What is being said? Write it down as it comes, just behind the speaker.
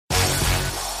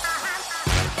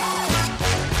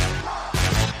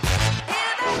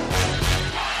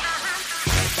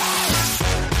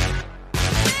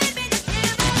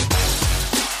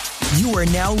You are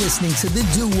now listening to the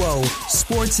Duo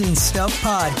Sports and Stuff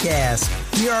podcast.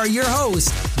 Here are your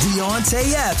hosts,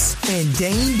 Deontay Epps and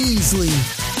Dane Beasley.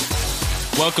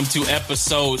 Welcome to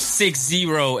episode 60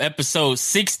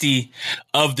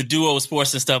 of the Duo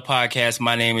Sports and Stuff podcast.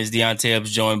 My name is Deontay Epps,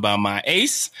 joined by my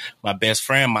ace, my best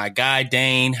friend, my guy,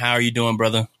 Dane. How are you doing,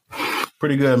 brother?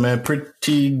 Pretty good, man.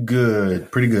 Pretty good.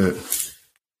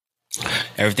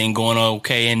 Everything going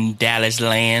okay in Dallas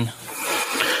land?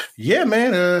 Yeah,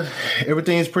 man.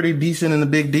 Everything's pretty decent in the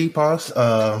Big D, pause.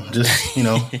 Just,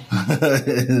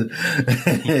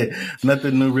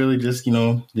 nothing new really. Just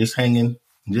hanging,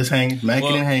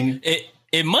 macking and hanging.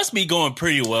 It must be going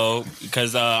pretty well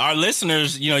because our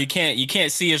listeners, you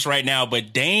can't see us right now,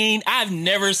 but Dane, I've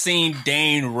never seen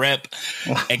Dane rep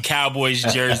a Cowboys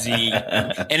jersey,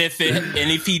 and if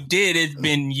he did, it's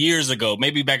been years ago,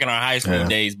 maybe back in our high school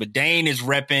days. But Dane is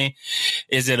repping.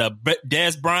 Is it a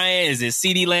Des Bryant? Is it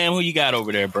CeeDee Lamb? Who you got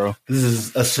over there, bro? This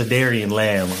is a Cedarian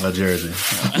Lamb jersey.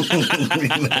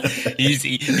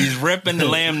 he's repping the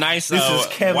Lamb nice. This is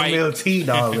chamomile tea,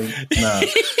 darling. Nah,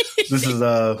 this is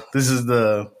the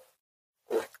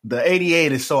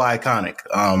 88 is so iconic.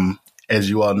 As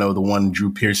you all know, the one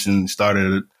Drew Pearson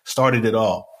started it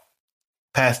all.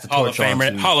 Passed the torch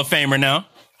on. Hall of Famer now.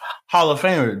 Hall of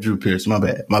Famer Drew Pearson. My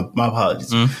bad. My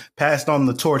apologies. Passed on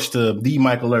the torch to the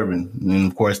Michael Irvin. And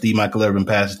of course, the Michael Irvin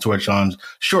passed the torch on,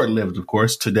 short-lived, of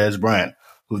course, to Des Bryant,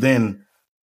 who then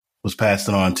was passed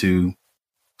it on to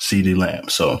CeeDee Lamb.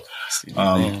 So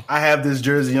I have this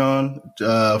jersey on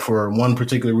for one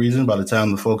particular reason. By the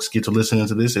time the folks get to listening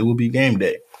to this, it will be game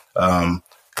day.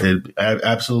 It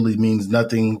absolutely means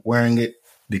nothing wearing it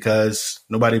because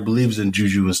nobody believes in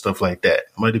juju and stuff like that.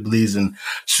 Nobody believes in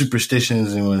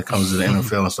superstitions and when it comes to the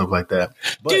NFL and stuff like that.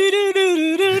 But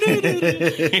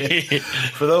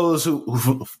for those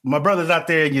who my brothers out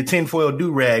there in your tinfoil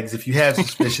do-rags, if you have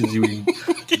suspicions you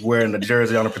wearing a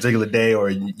jersey on a particular day or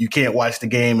you can't watch the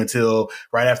game until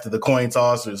right after the coin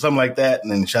toss or something like that,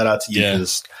 and then shout out to you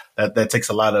because that takes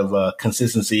a lot of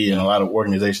consistency and a lot of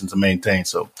organization to maintain.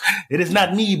 So it is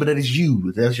not me, but it is you.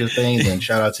 If that's your thing, then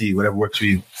shout out to you, whatever works for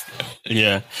you.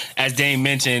 Yeah. As Dane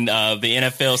mentioned, the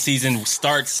NFL season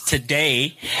starts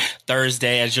today,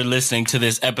 Thursday. As you're listening to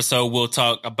this episode, we'll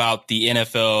talk about the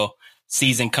NFL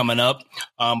season coming up.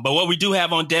 But what we do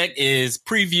have on deck is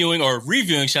previewing or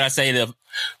reviewing, should I say, the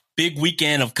big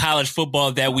weekend of college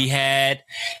football that we had.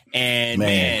 And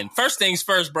man first things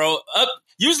first, bro.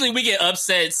 Usually we get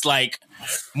upsets like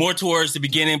more towards the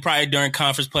beginning, probably during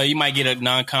conference play. You might get a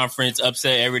non-conference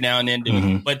upset every now and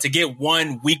then. But to get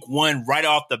week one right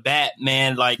off the bat,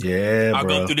 man, I'll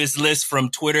go through this list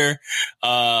from Twitter.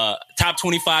 Top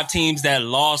 25 teams that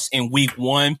lost in week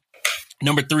one.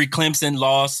 Number 3, Clemson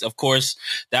lost. Of course,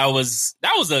 that was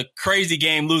a crazy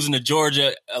game losing to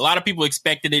Georgia. A lot of people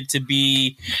expected it to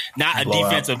be not a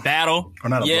defensive battle.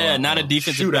 Not a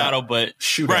defensive battle, but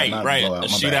shootout, a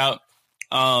shootout.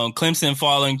 Clemson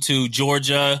falling to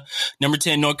Georgia. Number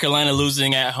 10, North Carolina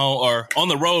losing at home or on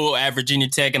the road at Virginia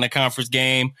Tech in a conference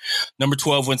game. Number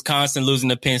 12, Wisconsin losing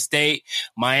to Penn State.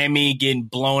 Miami getting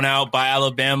blown out by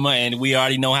Alabama, and we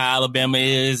already know how Alabama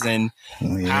is and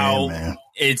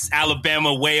it's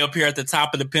Alabama way up here at the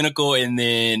top of the pinnacle, and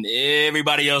then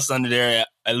everybody else under there,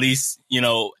 at least,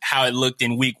 how it looked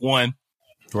in week one.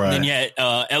 Right. And then you had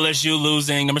LSU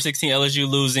losing, number 16, LSU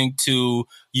losing to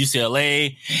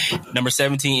UCLA. Number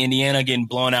 17, Indiana getting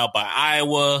blown out by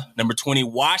Iowa. Number 20,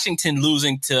 Washington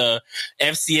losing to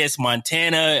FCS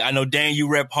Montana. I know, Dan, you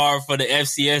rep hard for the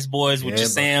FCS boys with your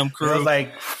Sam crew. There was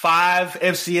like 5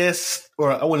 FCS,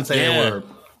 or I wouldn't say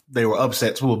they were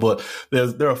upsets, but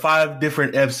there are 5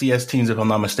 different FCS teams, if I'm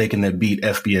not mistaken, that beat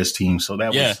FBS teams. So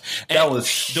that was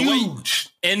huge.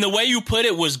 And the way you put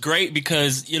it was great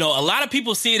because, a lot of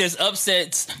people see it as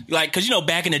upsets, because,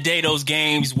 back in the day, those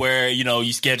games where,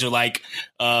 you schedule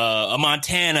a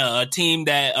Montana, a team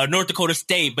North Dakota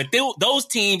State. But those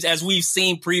teams, as we've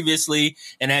seen previously,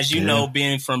 and as you know,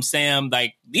 being from Sam,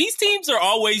 these teams are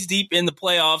always deep in the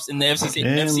playoffs in the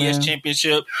FCS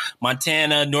championship.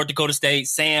 Montana, North Dakota State,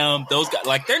 Sam, those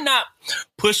guys, they're not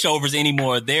pushovers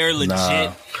anymore. They're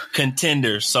legit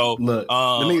contenders. So, look,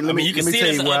 you can see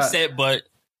it as an upset, but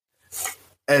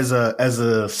as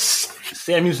a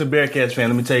Sam Houston Bearcats fan,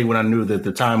 let me tell you when I knew that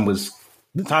the time was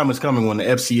coming when the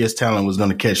FCS talent was going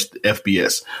to catch the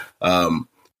FBS. I'm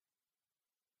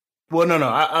not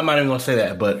even going to say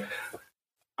that, but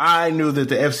I knew that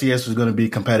the FCS was going to be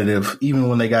competitive, even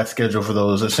when they got scheduled for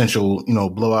those essential,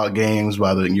 blowout games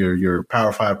by your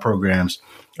Power 5 programs.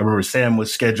 I remember Sam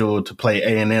was scheduled to play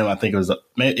A&M. I think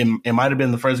it might have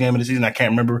been the first game of the season. I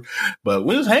can't remember, but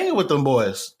we was hanging with them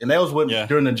boys, and that was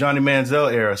during the Johnny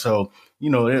Manziel era. So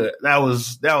that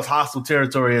was hostile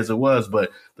territory as it was,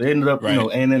 but they ended up,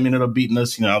 A&M ended up beating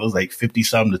us. I was like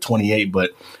 50-something to 28,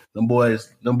 but them boys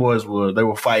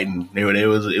were fighting. It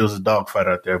was a dogfight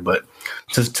out there. But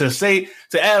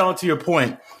to add on to your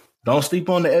point, don't sleep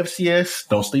on the FCS.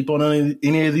 Don't sleep on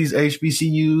any of these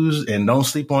HBCUs, and don't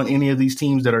sleep on any of these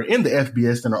teams that are in the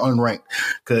FBS that are unranked.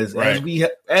 Because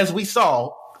as we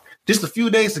saw just a few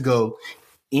days ago,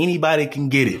 anybody can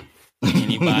get it.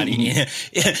 Anybody,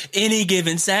 any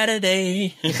given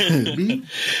Saturday.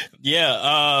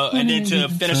 Yeah. And then to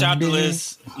finish out the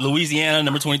list, Louisiana,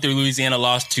 number 23, Louisiana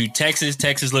lost to Texas.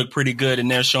 Texas looked pretty good in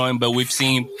their showing, but we've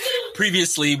seen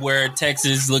previously where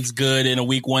Texas looks good in a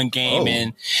week 1 game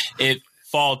and it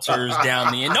falters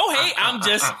down the end. No hate.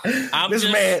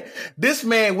 This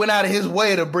man went out of his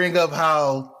way to bring up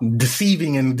how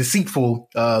deceiving and deceitful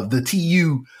the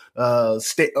TU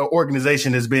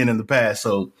organization has been in the past.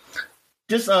 So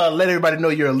just let everybody know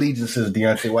your allegiances,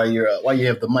 Deontay, while you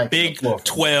have the mic. Big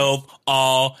 12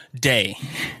 all day.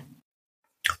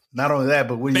 Not only that,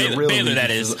 but when you're real Baylor, that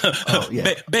is.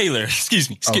 Baylor, excuse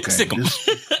me. Sick 'em.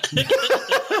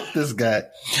 This guy.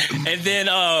 And then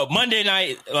Monday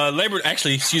night,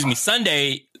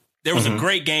 Sunday, there was a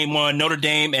great game on Notre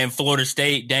Dame and Florida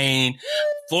State.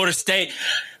 Florida State.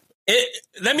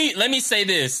 Let me say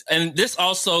this, and this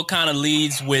also kind of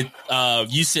leads with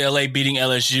UCLA beating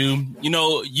LSU.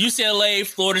 UCLA,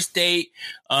 Florida State.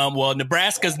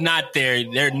 Nebraska's not there;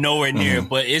 they're nowhere near.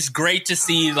 But it's great to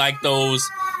see like those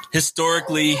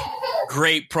historically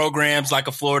great programs, like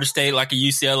a Florida State, like a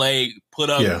UCLA, put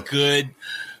up good,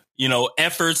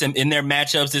 efforts in their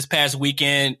matchups this past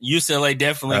weekend. UCLA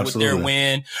definitely with their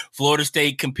win. Florida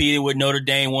State competed with Notre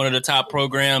Dame, one of the top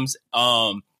programs.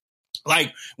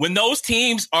 Like when those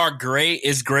teams are great,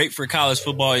 it's great for college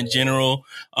football in general.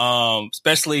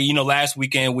 Especially, last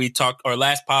weekend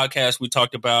last podcast we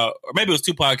talked about, or maybe it was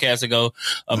 2 podcasts ago,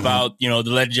 about, the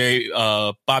legendary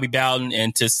Bobby Bowden,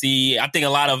 and to see, I think a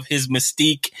lot of his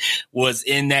mystique was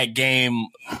in that game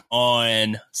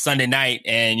on Sunday night.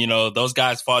 And, those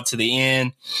guys fought to the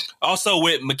end. Also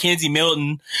with Mackenzie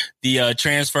Milton, the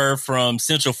transfer from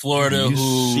Central Florida,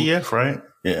 UCF, right?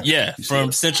 Yeah,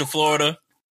 from Central Florida.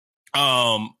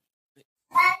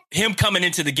 Him coming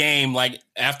into the game, like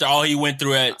after all he went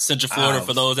through at Central Florida,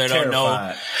 for those that don't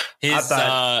know,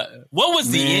 what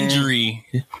was the injury?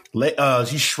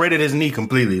 He shredded his knee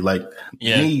completely.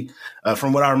 Knee,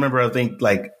 from what I remember, I think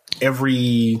like it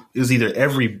was either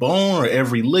every bone or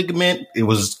every ligament. It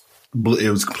was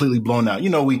completely blown out.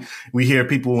 We hear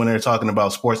people when they're talking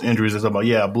about sports injuries, it's about,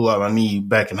 I blew out my knee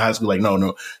back in high school. Like,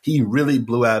 no, he really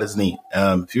blew out his knee.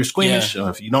 If you're squeamish,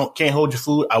 if you can't hold your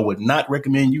food, I would not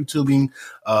recommend YouTubing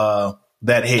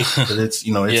that hit, because it's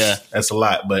that's a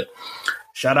lot. But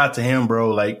shout out to him,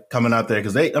 bro, like coming out there,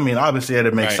 because obviously they had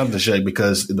to make something shake,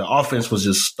 because the offense was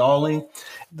just stalling,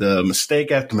 the mistake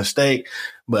after mistake.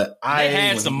 But they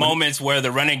had some moments where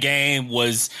the running game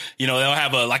was, they'll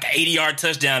have an 80-yard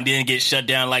touchdown, then get shut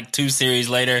down like 2 series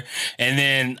later. And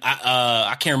then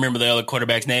I can't remember the other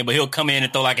quarterback's name, but he'll come in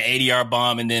and throw like an 80-yard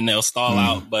bomb, and then they'll stall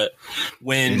out. But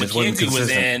when McKenzie was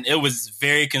in, it was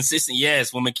very consistent.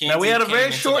 Yes, when McKenzie. Now we had a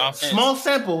very short, small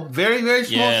sample, very, very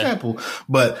small sample.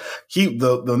 But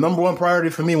the number one priority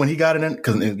for me when he got it in,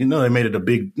 because they made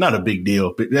it not a big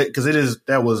deal, because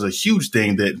that was a huge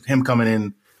thing, that him coming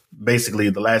in. Basically,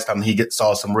 the last time he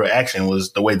saw some real action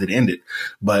was the way that it ended.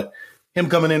 But him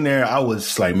coming in there, I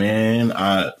was like, man,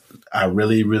 I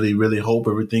really, really, really hope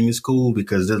everything is cool,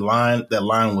 because that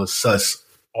line was sus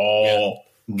all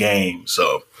game.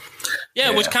 So,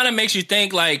 which kind of makes you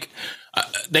think, like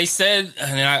they said,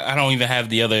 and I don't even have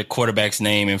the other quarterback's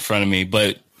name in front of me,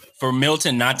 but for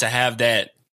Milton not to have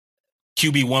that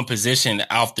QB1 position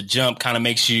off the jump kind of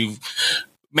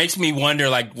makes me wonder,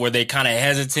 like, were they kind of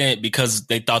hesitant because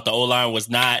they thought the O-line was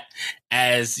not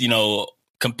as,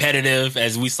 competitive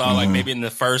as we saw, like maybe in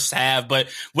the first half. But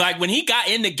like when he got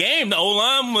in the game, the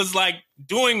O-line was like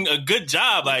doing a good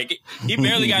job. Like he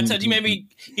barely got touched. He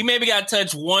maybe got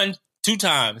touched 1-2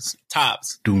 times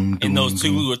tops in those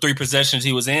 2 or 3 possessions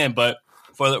he was in. But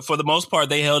for the most part,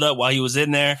 they held up while he was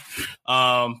in there.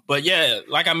 But yeah,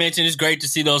 like I mentioned, it's great to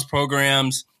see those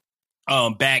programs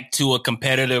back to a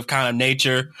competitive kind of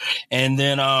nature. And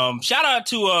then shout out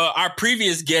to our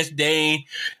previous guest, Dane.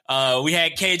 We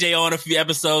had KJ on a few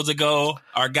episodes ago.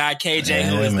 Our guy KJ,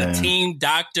 who is the team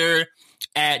doctor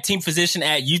team physician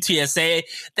at UTSA.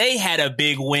 They had a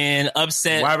big win,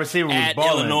 upset wide receiver was at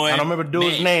balling. Illinois. I don't remember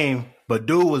dude's name, but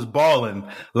dude was balling.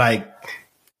 Like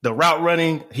the route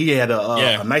running, he had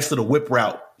a nice little whip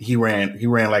route. he ran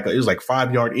like it was like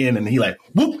 5 yard in, and he like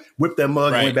whipped that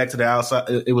mug and went back to the outside.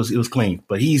 It was clean,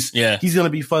 but he's gonna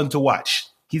be fun to watch.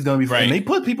 He's gonna be fun. And they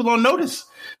put people on notice.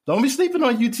 Don't be sleeping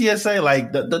on UTSA.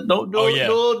 Like don't do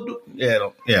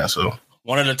it. So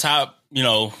one of the top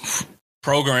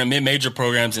major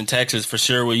programs in Texas for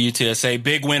sure with UTSA.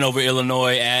 Big win over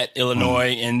Illinois at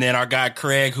Illinois. And then our guy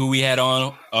Craig, who we had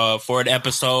on for an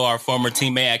episode, our former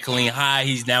teammate at Killeen High,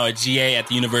 he's now a GA at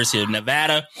the University of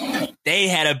Nevada. They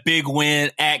had a big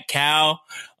win at Cal.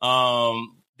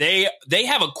 They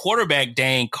have a quarterback,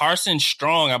 Dane Carson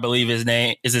Strong, I believe his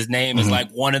name is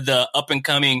like one of the up and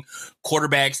coming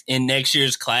quarterbacks in next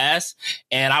year's class.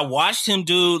 And I watched him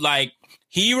do like,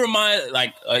 he reminds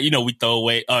we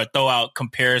throw out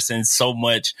comparisons so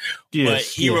much, but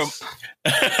he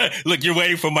look, you're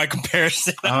waiting for my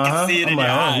comparison. I can see it in your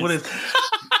eyes. What is?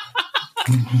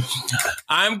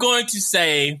 I'm going to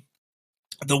say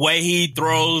the way he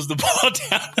throws the ball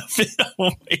down the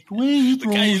field.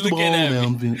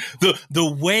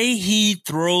 The way he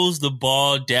throws the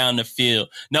ball down the field.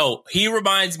 No, he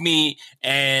reminds me.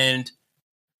 And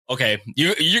okay,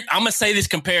 I'm gonna say this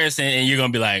comparison, and you're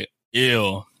gonna be like,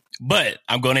 ew. But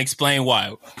I'm going to explain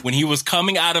why. When he was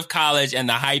coming out of college and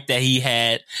the hype that he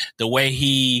had, the way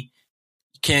he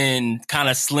can kind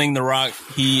of sling the rock,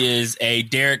 he is a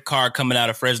Derek Carr coming out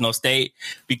of Fresno State.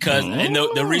 Because and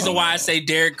the reason why I say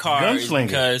Derek Carr is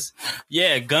because,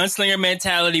 gunslinger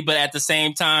mentality, but at the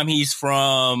same time, he's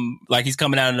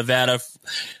coming out of Nevada.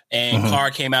 And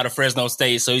Carr came out of Fresno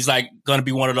State. So he's like going to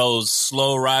be one of those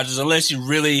slow Rodgers, unless you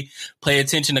really pay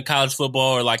attention to college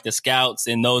football or like the scouts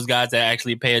and those guys that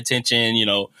actually pay attention,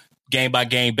 game by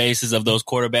game basis of those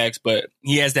quarterbacks. But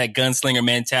he has that gunslinger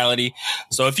mentality.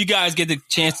 So if you guys get the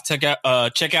chance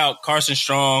to check out Carson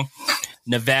Strong,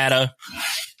 Nevada,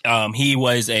 he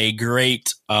was a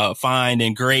great find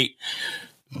and great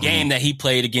game that he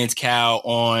played against Cal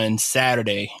on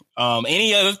Saturday.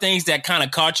 Any other things that kind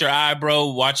of caught your eye,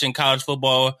 bro, watching college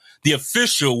football, the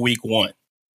official week 1?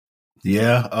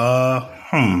 Yeah.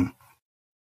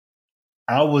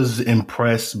 I was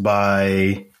impressed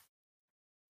by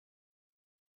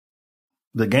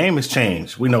the game has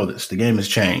changed. We know this. The game has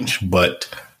changed, but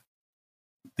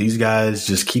these guys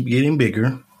just keep getting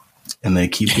bigger and they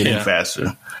keep getting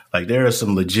faster. Like there are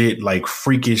some legit, like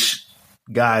freakish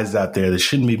guys out there that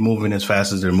shouldn't be moving as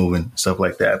fast as they're moving, stuff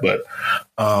like that. But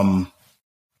what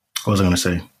was I going to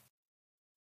say?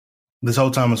 This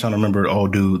whole time I was trying to remember,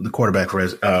 the quarterback for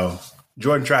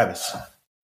Jordan Travis.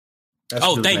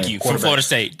 Thank you from Florida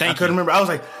State. I couldn't remember. I was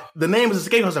like, the name was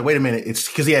escaping. I was like, wait a minute. It's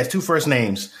because he has 2 first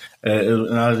names.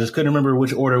 And I just couldn't remember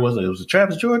which order it was. It was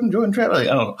Travis Jordan Travis. Like,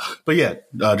 I don't know. But yeah,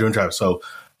 Jordan Travis. So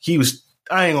he was,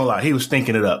 I ain't gonna lie, he was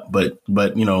thinking it up. But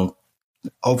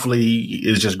hopefully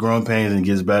it's just growing pains and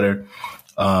gets better.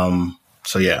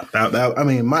 So yeah,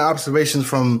 my observations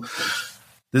from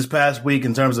this past week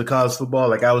in terms of college football,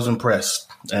 like I was impressed,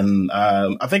 and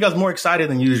I think I was more excited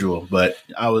than usual, but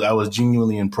I was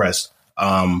genuinely impressed.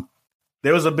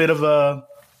 There was a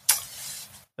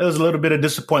little bit of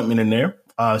disappointment in there,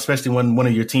 especially when one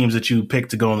of your teams that you picked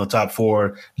to go in the top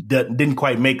 4 didn't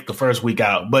quite make the first week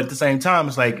out. But at the same time,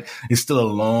 it's like it's still a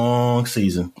long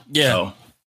season. Yeah. So,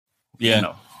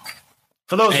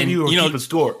 for those of you who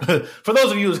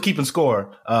are keeping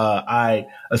score, I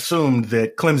assumed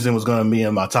that Clemson was going to be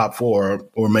in my top 4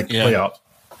 or make the playoffs,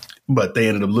 but they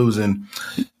ended up losing.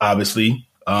 Obviously,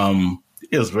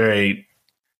 it was very.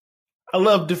 I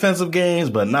love defensive games,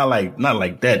 but not like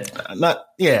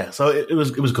that. So it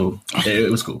was cool.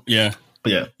 It was cool. Yeah,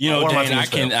 but yeah.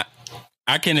 Dane,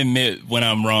 I can admit when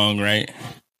I'm wrong, right?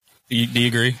 Do you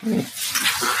agree?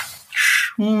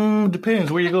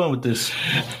 Depends where you're going with this.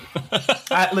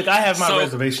 I have my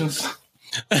reservations.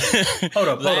 Hold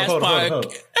up.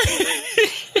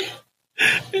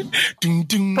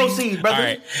 Proceed, brother. All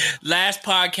right. Last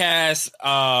podcast,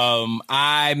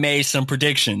 I made some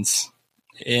predictions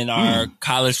in our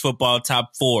college football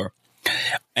top 4.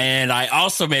 And I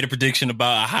also made a prediction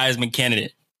about a Heisman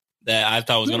candidate that I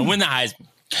thought was going to win the Heisman.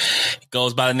 It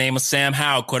goes by the name of Sam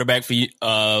Howell, quarterback for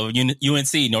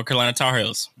UNC, North Carolina Tar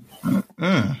Heels.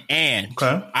 And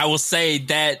I will say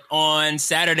that on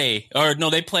Saturday,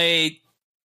 they played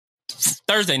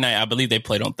Thursday night. I believe they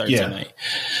played on Thursday night.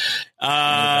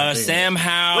 Sam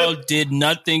Howell did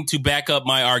nothing to back up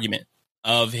my argument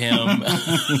of him.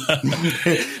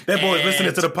 That boy's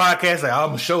listening to the podcast. Like, I'm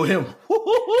gonna show him.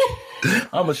 I'm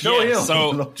gonna show him.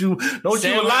 So don't you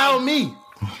rely on me.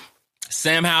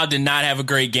 Sam Howell did not have a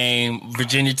great game.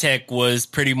 Virginia Tech was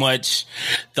pretty much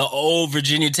the old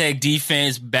Virginia Tech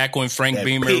defense back when Frank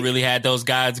Beamer really had those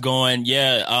guys going.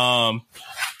 Yeah,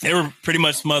 they were pretty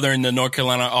much smothering the North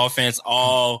Carolina offense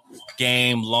all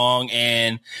game long.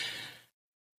 And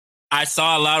I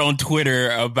saw a lot on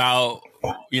Twitter about,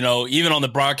 even on the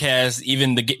broadcast,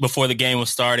 even before the game was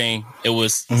starting, it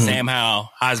was Sam Howell,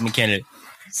 Heisman candidate.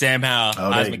 Sam Howell,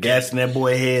 Heisman gassing that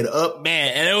boy head up.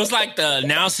 Man, and it was like the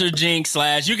announcer jinx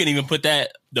 / you can even put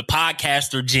that, the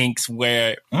podcaster jinx,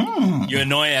 where you're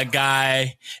annoying a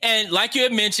guy. And like you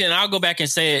had mentioned, I'll go back and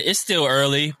say it's still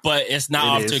early, but it's not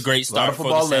off to a great start for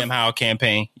the Sam Howell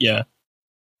campaign. Yeah.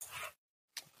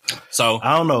 So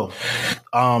I don't know.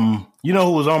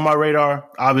 Who was on my radar?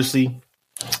 Obviously,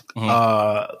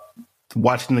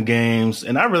 watching the games,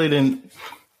 and I really didn't.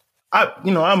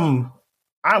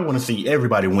 I want to see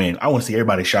everybody win. I want to see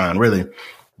everybody shine, really.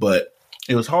 But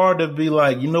it was hard to be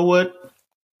like, you know what?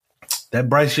 That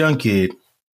Bryce Young kid,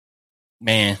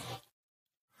 man,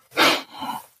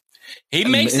 he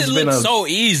makes it look so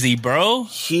easy, bro.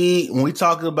 When we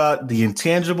talk about the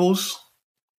intangibles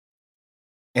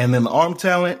and then the arm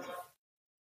talent,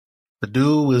 the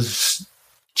dude was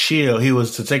chill. He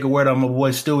was, to take a word on my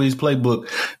boy Stewie's playbook,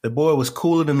 the boy was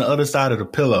cooler than the other side of the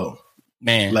pillow.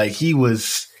 Man. Like, he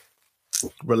was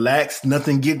relaxed,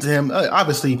 nothing getting to him.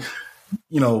 Obviously,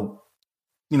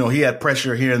 he had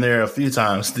pressure here and there a few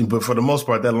times, but for the most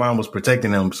part, that line was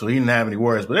protecting him, so he didn't have any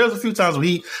worries. But there was a few times where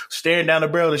he, staring down the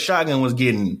barrel of the shotgun, was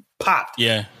getting popped.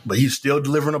 Yeah. But he's still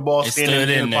delivering the ball,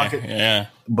 standing in the pocket. Yeah.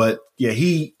 But, yeah,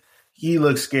 he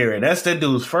looks scary. That's that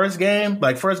dude's first game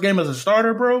as a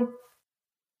starter, bro.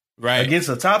 Right. Against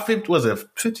a top 50, was it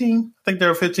 15? I think they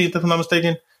were 15th, if I'm not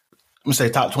mistaken. I'm going to say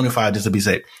top 25 just to be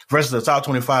safe. Versus the top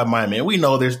 25 Miami. And we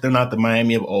know they're not the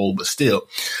Miami of old, but still,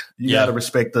 you got to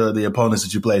respect the opponents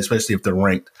that you play, especially if they're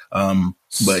ranked.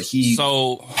 But he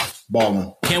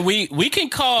balling. We can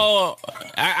call.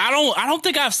 I don't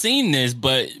think I've seen this,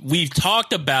 but we've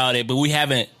talked about it, but we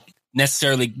haven't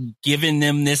necessarily given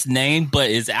them this name.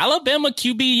 But is Alabama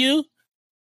QBU?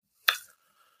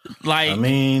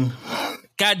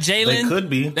 Got Jalen. They could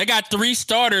be. They got 3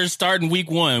 starters starting week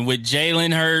 1 with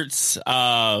Jalen Hurts,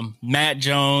 Mac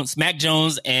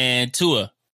Jones, and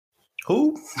Tua.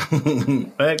 Who?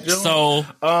 Mac Jones. So,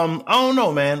 I don't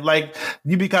know, man. Like,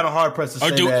 you'd be kind of hard pressed to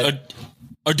say that.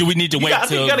 Or do we need to wait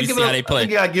till we see how they play? I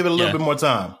think you got to give it a little bit more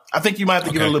time. I think you might have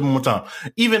to give it a little bit more time.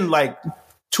 Even like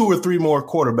 2 or 3 more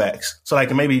quarterbacks. So like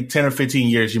in maybe 10 or 15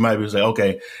 years, you might be like,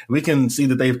 okay, we can see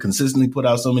that they've consistently put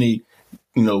out so many,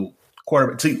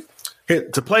 quarterbacks.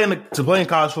 To play in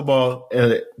college football,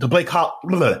 to play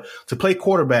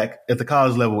quarterback at the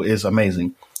college level is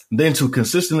amazing. Then to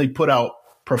consistently put out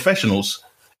professionals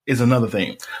is another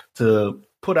thing. To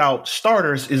put out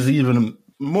starters is even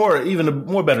a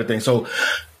more better thing. So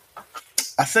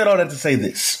I said all that to say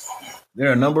this: there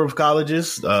are a number of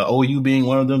colleges, OU being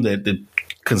one of them, that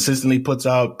consistently puts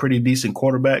out pretty decent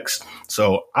quarterbacks.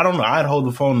 So I don't know. I'd hold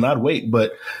the phone and I'd wait,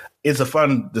 but it's a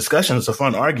fun discussion. It's a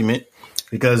fun argument.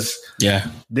 Because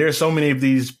there are so many of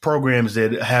these programs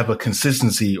that have a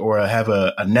consistency or have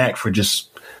a knack for just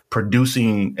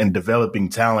producing and developing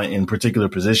talent in particular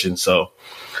positions. So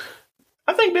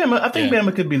I think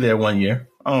Bama could be there one year.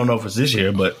 I don't know if it's this year,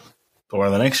 or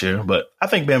the next year, but I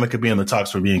think Bama could be in the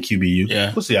talks for being QBU.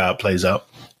 Yeah. We'll see how it plays out.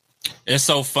 It's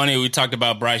so funny. We talked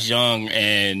about Bryce Young,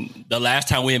 and the last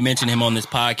time we had mentioned him on this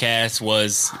podcast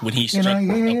was when he struck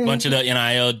a bunch of the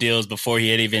NIL deals before he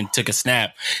had even took a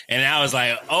snap. And I was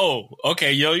like, oh,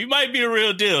 okay, you might be a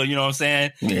real deal. You know what I'm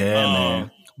saying? Yeah,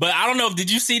 man. But I don't know.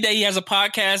 Did you see that he has a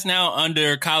podcast now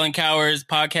under Colin Cowherd's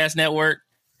podcast network?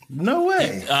 No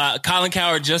way. Colin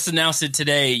Cowherd just announced it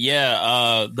today.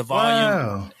 Yeah. The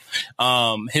Volume.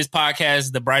 Wow. His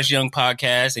podcast, the Bryce Young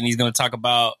podcast, and he's going to talk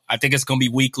about, I think it's going to be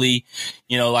weekly,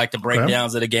 like the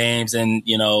breakdowns of the games and,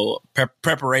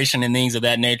 preparation and things of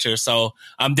that nature. So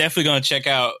I'm definitely going to check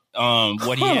out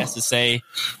what he has to say.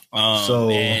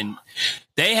 And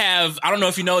they have, I don't know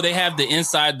if you know, they have the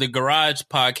Inside the Garage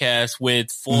podcast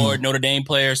with 4 Notre Dame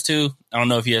players too. I don't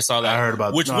know if you saw that. I heard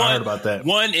about that.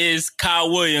 One is Kyle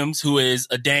Williams, who is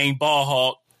a dang ball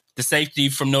hawk, the safety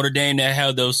from Notre Dame that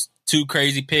held those 2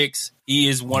 crazy picks. He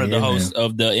is one of the hosts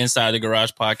of the Inside the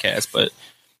Garage podcast. But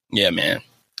yeah, man,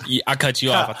 I cut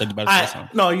you off. I thought you about to say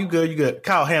something. No, you good.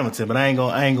 Kyle Hamilton, but I ain't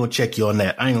gonna check you on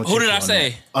that. Who did I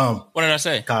say? What did I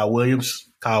say? Kyle Williams.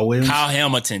 Kyle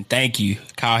Hamilton. Thank you,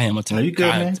 Kyle Hamilton. No, you good,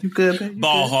 man? You good, man?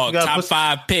 Ball hawk, top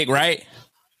 5 pick, right?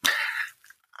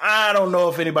 I don't know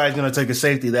if anybody's gonna take a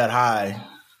safety that high.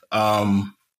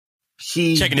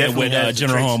 He checking in with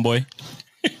General Homeboy.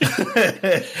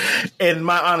 in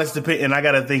my honest opinion, and I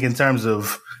got to think in terms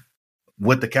of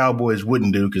what the Cowboys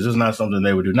wouldn't do, because it's not something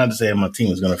they would do. Not to say my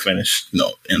team is going to finish,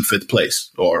 in fifth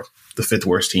place or the fifth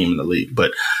worst team in the league,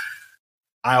 but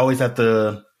I always have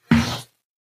to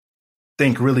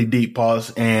think really deep,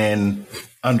 pause, and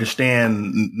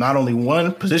understand not only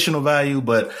one positional value,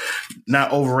 but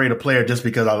not overrate a player just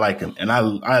because I like him. And I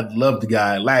loved the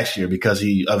guy last year because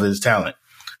of his talent,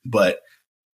 but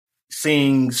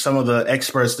seeing some of the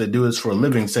experts that do this for a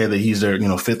living say that he's their,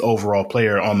 fifth overall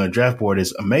player on their draft board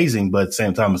is amazing. But at the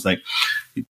same time, it's like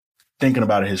thinking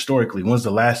about it historically. When's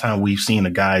the last time we've seen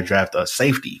a guy draft a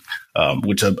safety,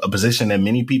 which is a position that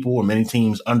many people or many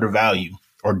teams undervalue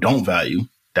or don't value?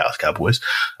 Dallas Cowboys.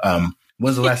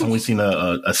 When's the last time we've seen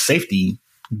a safety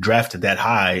drafted that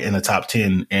high in the top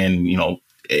 10 and,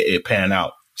 it pan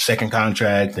out? Second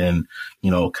contract and,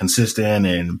 consistent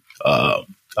and a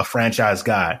franchise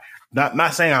guy.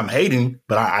 Not saying I'm hating,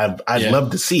 but I'd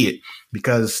love to see it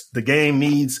because the game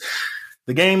needs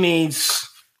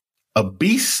a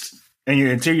beast in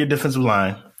your interior defensive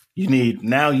line. You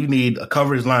need a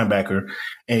coverage linebacker,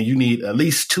 and you need at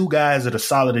least two guys that are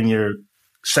solid in your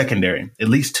secondary. At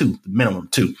least two, minimum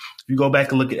two. If you go back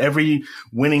and look at every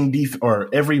winning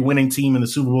every winning team in the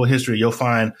Super Bowl history, you'll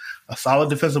find a solid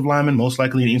defensive lineman, most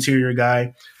likely an interior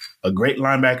guy, a great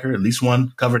linebacker, at least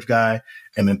one coverage guy,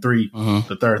 and then three. Mm-hmm.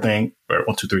 The third thing, or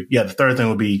 1, 2, 3. Yeah, the third thing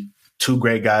would be two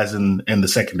great guys in the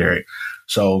secondary.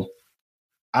 So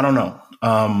I don't know.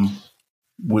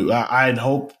 I'd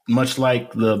hope, much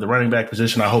like the running back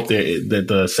position, I hope that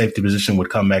the safety position would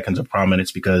come back into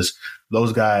prominence because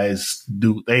those guys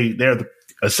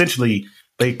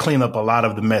they clean up a lot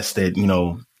of the mess that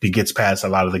it gets past a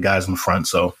lot of the guys in front.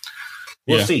 So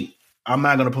we'll see. I'm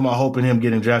not going to put my hope in him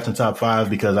getting drafted in top 5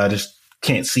 because I just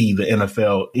can't see the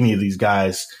NFL, any of these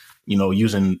guys,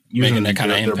 using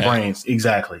their brains.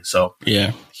 Exactly. So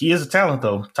he is a talent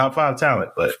though, top 5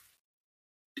 talent, but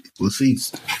we'll see.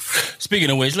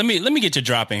 Speaking of which, let me get your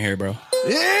drop in here, bro.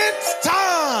 It's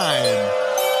time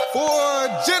for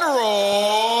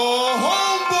General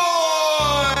Homeboy.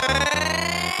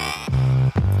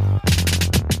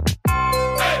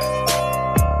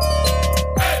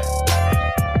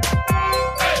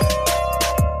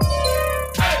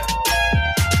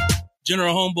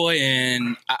 General Homeboy,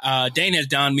 and Dane has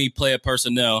donned me player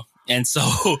personnel. And so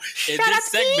in this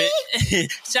segment,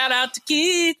 shout out to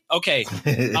Keith. Okay.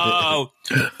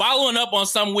 Following up on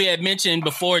something we had mentioned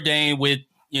before, Dane, with,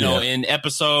 in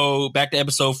back to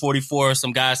episode 44,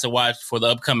 some guys to watch for the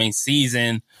upcoming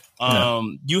season.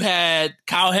 You had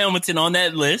Kyle Hamilton on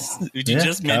that list, which you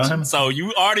just mentioned. So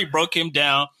you already broke him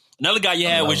down. Another guy you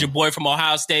had was your boy from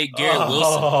Ohio State, Garrett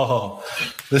Wilson.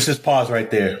 Let's just pause right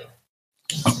there.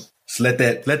 So let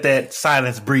that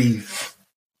silence breathe.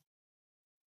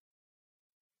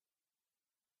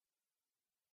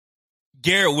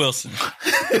 Garrett Wilson.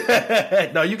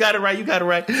 No, you got it right.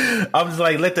 I'm just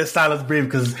like, let that silence breathe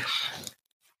because.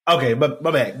 Okay, but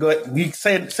my bad. Go ahead. You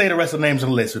say the rest of the names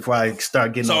on the list before I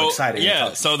start getting all excited.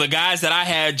 Yeah, so the guys that I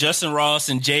had, Justin Ross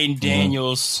and Jaden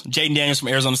Daniels. Jaden Daniels from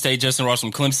Arizona State, Justin Ross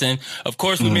from Clemson. Of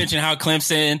course, we mentioned how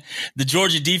Clemson, the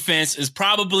Georgia defense is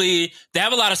probably, they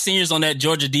have a lot of seniors on that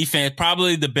Georgia defense,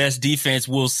 probably the best defense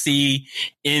we'll see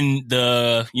in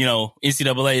the,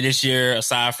 NCAA this year,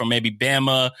 aside from maybe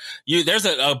Bama. There's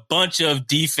a bunch of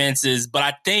defenses, but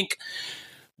I think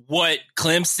what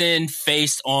Clemson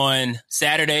faced on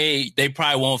Saturday, they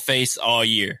probably won't face all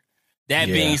year. That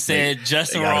being said,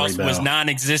 Justin Ross was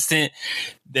non-existent.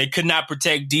 They could not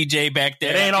protect DJ back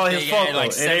there. It ain't all his fault, though.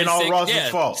 It ain't all Ross's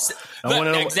fault.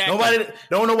 Exactly.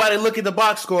 Don't nobody look at the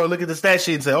box score, look at the stat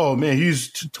sheet and say, oh, man,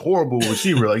 he's horrible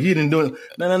receiver. Like, he didn't do it.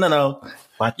 No.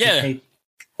 Watch the tape.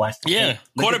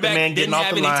 Quarterback didn't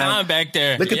have any time back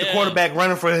there. Look at the quarterback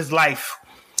running for his life.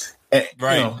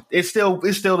 Right. It's still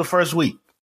the first week.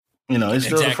 It's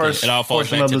still the first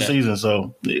portion of the season.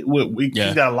 So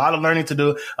he's got a lot of learning to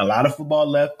do, a lot of football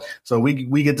left. So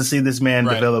we get to see this man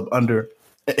develop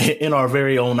in our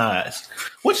very own eyes.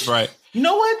 Which, you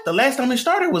know what? The last time he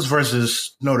started was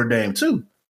versus Notre Dame, too.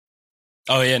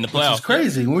 Oh, yeah, in the playoffs. It's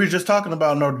crazy. We were just talking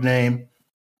about Notre Dame.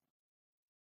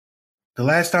 The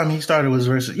last time he started was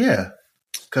versus,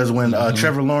 because when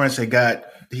Trevor Lawrence he got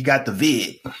the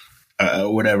vid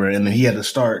or whatever, and then he had to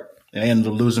start. And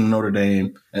ended up losing to Notre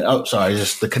Dame. And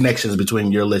just the connections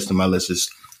between your list and my list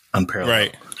is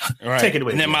unparalleled. Right. Take it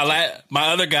away. And then my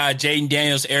other guy, Jaden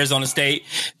Daniels, Arizona State,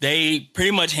 they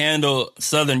pretty much handled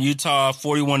Southern Utah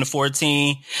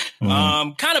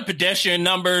 41-14. Kind of pedestrian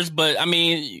numbers, but I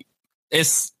mean,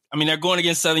 it's I mean, they're going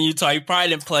against Southern Utah. He probably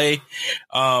didn't play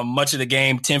much of the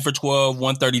game. 10 for 12,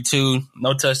 132,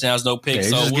 no touchdowns, no picks.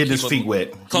 Yeah, so just getting his feet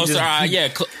wet. Closer,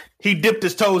 he dipped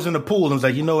his toes in the pool and was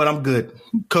like, you know what, I'm good.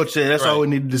 Coach said that's all we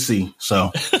needed to see.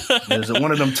 So there's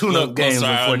one of them tune-up games,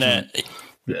 unfortunately.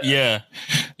 Yeah,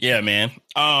 man.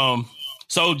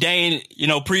 So Dane,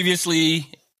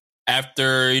 previously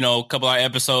after, a couple of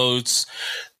episodes,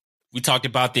 we talked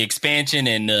about the expansion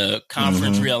and the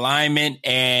conference realignment.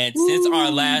 And since our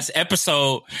last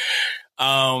episode,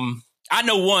 I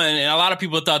know one, and a lot of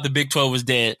people thought the Big 12 was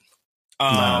dead.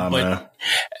 But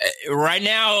right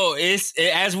now,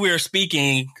 as we're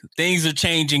speaking, things are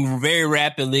changing very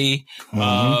rapidly.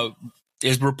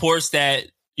 There's reports that,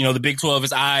 the Big 12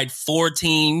 has eyed 4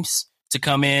 teams to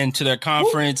come in to their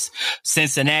conference: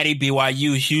 Cincinnati,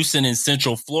 BYU, Houston, and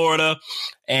Central Florida.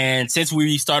 And since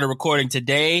we started recording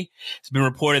today, it's been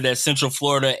reported that Central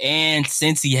Florida and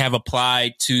Cincy have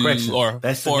applied to,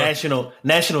 the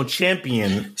national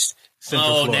champion.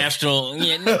 Central Florida.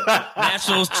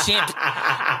 national champ.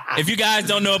 If you guys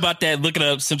don't know about that, look it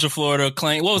up. Central Florida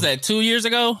claim. What was that? 2 years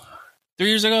ago? 3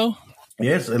 years ago?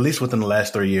 Yes, at least within the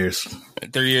last 3 years.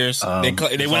 3 years.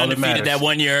 They went undefeated that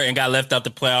 1 year and got left out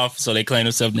the playoff, so they claimed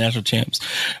themselves national champs.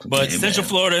 But Central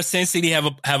Florida, Sin City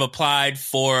have applied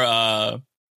for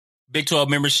Big 12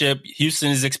 membership.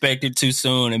 Houston is expected to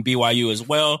soon, and BYU as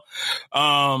well.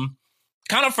 Kind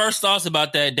of first thoughts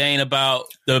about that, Dane, about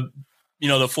the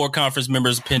 4 conference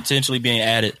members potentially being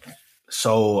added.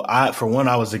 So I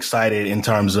was excited in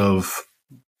terms of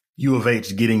U of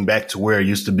H getting back to where it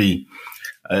used to be.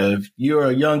 If you're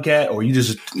a young cat or you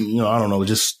just,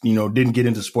 didn't get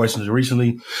into sports until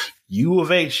recently, U of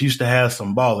H used to have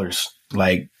some ballers.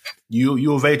 Like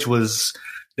U of H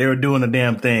they were doing a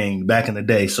damn thing back in the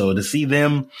day. So to see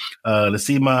them, to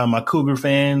see my Cougar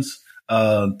fans,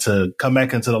 to come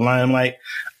back into the limelight,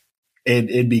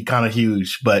 it'd be kind of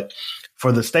huge. But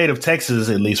for the state of Texas,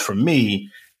 at least for me,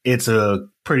 it's a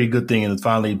pretty good thing. And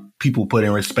finally people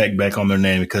putting respect back on their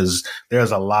name, because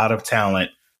there's a lot of talent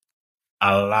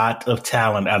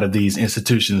out of these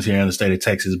institutions here in the state of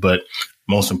Texas. But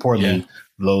most importantly,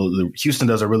 Houston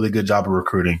does a really good job of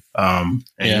recruiting.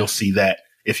 You'll see that.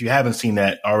 If you haven't seen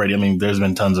that already, I mean, there's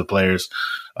been tons of players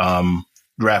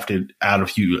drafted out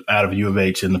of U of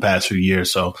H in the past few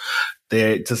years. So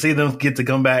to see them get to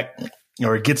come back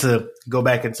or get to go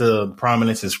back into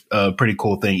prominence is a pretty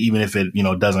cool thing, even if it,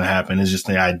 doesn't happen. It's just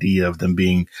the idea of them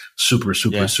being super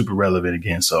relevant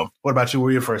again. So what about you? What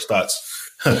were your first thoughts?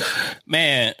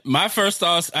 Man, my first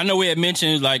thoughts, I know we had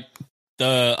mentioned like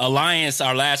the alliance,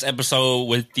 our last episode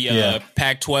with the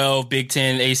Pac-12, Big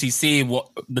Ten, ACC.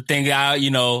 The thing,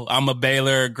 I'm a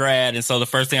Baylor grad, and so the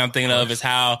first thing I'm thinking of is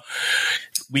how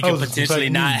we could potentially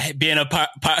not be in a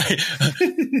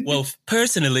well,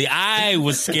 personally, I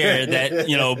was scared that,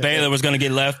 Baylor was going to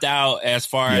get left out as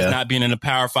far as not being in a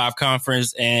Power 5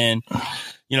 conference. And,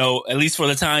 at least for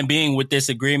the time being with this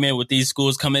agreement with these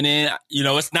schools coming in,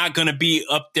 it's not going to be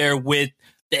up there with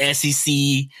the SEC,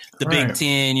 the Big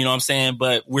Ten, you know what I'm saying?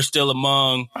 But we're still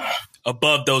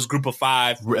above those group of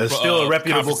 5. It's still a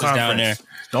reputable conference down there.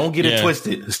 Don't get it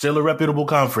twisted. It's still a reputable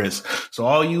conference. So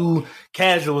all you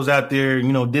casuals out there,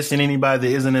 dissing anybody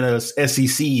that isn't in a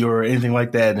SEC or anything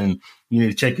like that, and you need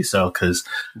to check yourself, because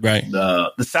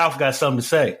the South got something to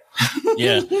say.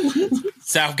 Yeah.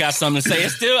 South got something to say.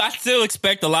 I still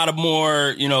expect a lot of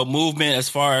more, movement as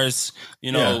far as,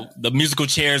 the musical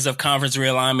chairs of conference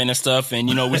realignment and stuff. And,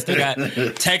 we still got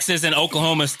Texas and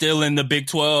Oklahoma still in the Big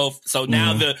 12. So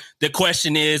now the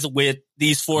question is, with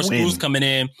these 4 schools coming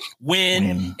in,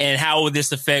 when and how will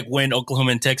this affect when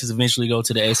Oklahoma and Texas eventually go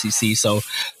to the SEC? So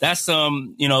that's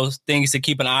some, things to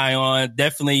keep an eye on.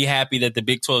 Definitely happy that the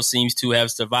Big 12 seems to have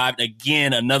survived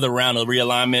again another round of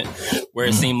realignment where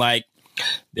it seemed like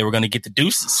they were going to get the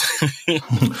deuces.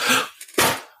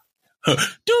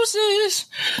 Deuces.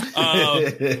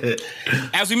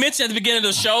 As we mentioned at the beginning of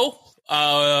the show,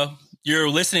 you're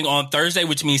listening on Thursday,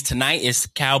 which means tonight is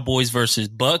Cowboys versus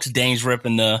Bucks. Dane's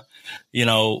ripping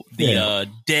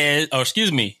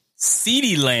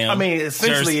CeeDee Lamb. I mean,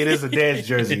 essentially, it is a Dez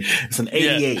jersey. It's an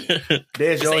 88.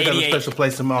 Dez always has a special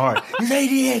place in my heart. He's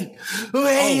 88. I'm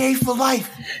 88 for life.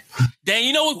 Dan,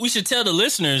 you know what we should tell the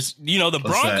listeners? The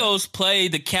Broncos play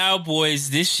the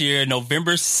Cowboys this year,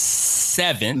 November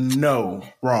 7th. No,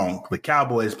 wrong. The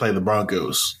Cowboys play the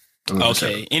Broncos.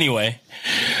 Okay. Anyway,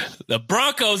 the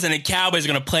Broncos and the Cowboys are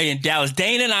going to play in Dallas.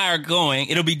 Dane and I are going.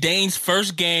 It'll be Dane's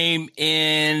first game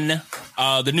in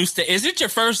the new state. Is it your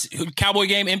first Cowboy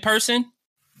game in person?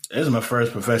 This is my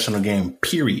first professional game,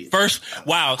 period. First.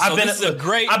 Wow. So this is a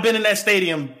great. I've been in that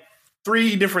stadium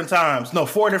 4 different times,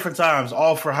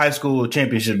 all for high school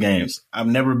championship games. I've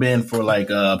never been for like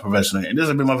professional. And this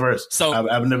has been my first. So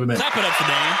I've never been. Clap it up for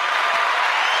Dane.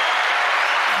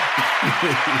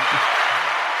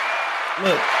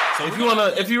 Look, so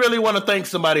if you really want to thank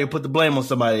somebody or put the blame on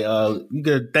somebody, you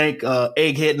could thank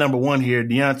egghead number 1 here,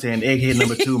 Deontay, and egghead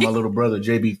number 2, my little brother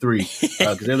JB3,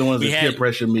 because they're the ones that peer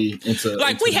pressure me into.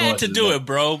 We had to do it,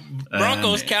 bro.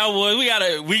 Broncos, Cowboys. We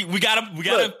gotta.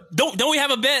 Don't we have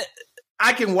a bet?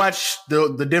 I can watch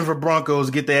the Denver Broncos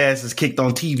get their asses kicked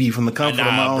on TV from the comfort of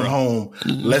my own home,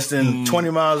 less than 20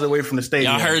 miles away from the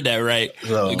stadium. Y'all heard that, right?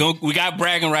 So, we got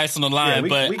bragging rights on the line,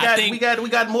 but we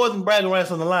got more than bragging rights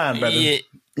on the line, brother. Yeah,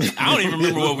 I don't even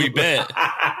remember what we bet.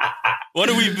 What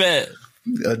did we bet?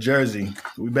 A jersey.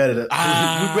 We bet it. We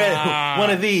bet one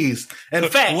of these. In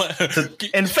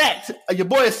fact, your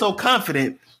boy is so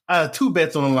confident. I have 2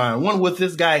 bets on the line. One with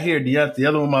this guy here, Deontay. The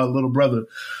other one, my little brother.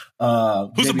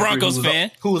 Who's a Broncos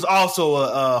fan? Who was also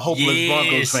a hopeless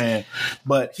Broncos fan.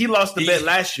 But he lost the bet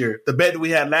last year. The bet that we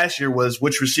had last year was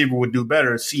which receiver would do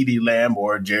better, CeeDee Lamb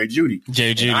or Jerry Jeudy.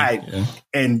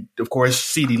 And of course,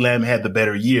 CeeDee Lamb had the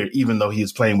better year, even though he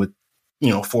was playing with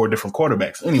 4 different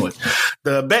quarterbacks. Anyway,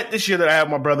 the bet this year that I have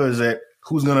my brother is that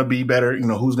who's going to be better,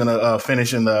 who's going to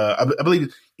finish in the, I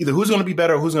believe either who's going to be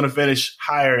better or who's going to finish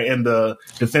higher in the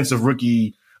defensive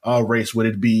rookie race. Would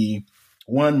it be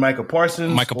one Micah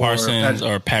Parsons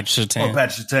or Patrick Surtain?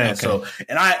 Okay. So,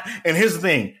 and here's the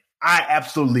thing. I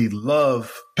absolutely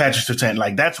love Patrick Surtain.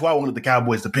 Like, that's why I wanted the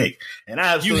Cowboys to pick. And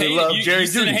I absolutely love Jerry Jeudy. You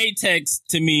sent a hate text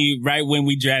to me right when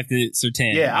we drafted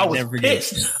Surtain. Yeah, I was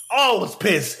pissed. I was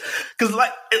pissed. Because,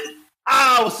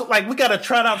 I was like, we got to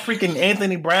trot out freaking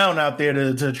Anthony Brown out there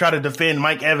to try to defend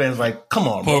Mike Evans. Like, come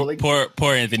on, bro. Like, poor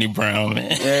Anthony Brown,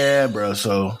 man. Yeah, bro.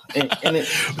 So, but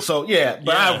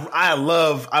I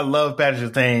love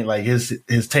Patrick Surtain. Like,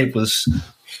 his tape was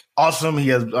awesome. He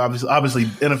has obviously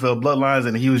NFL bloodlines,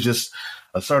 and he was just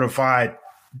a certified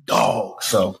dog.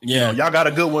 So, y'all got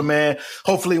a good one, man.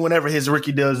 Hopefully, whenever his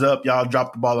rookie deal is up, y'all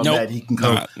drop the ball on that. He can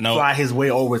come fly his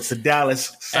way over to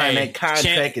Dallas, sign that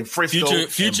contract in Frisco.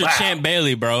 Future Champ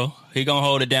Bailey, bro. He gonna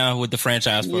hold it down with the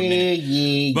franchise for a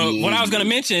minute. But what I was gonna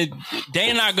mention, Dane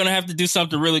and I are gonna have to do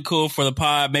something really cool for the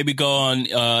pod. Maybe go on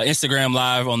Instagram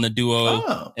Live on the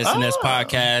Duo SNS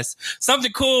podcast.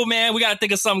 Something cool, man. We gotta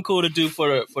think of something cool to do for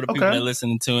the people that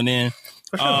listen and tune in.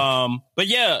 Sure. But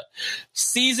yeah,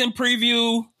 season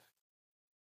preview.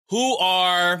 Who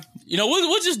are,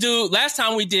 we'll just do, last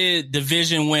time we did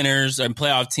division winners and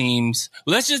playoff teams.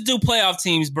 Let's just do playoff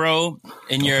teams, bro,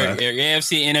 in your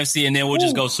AFC, NFC, and then we'll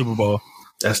just go Super Bowl.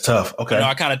 That's tough. Okay.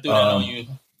 I kind of threw that on you.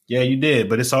 Yeah, you did,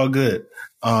 but it's all good.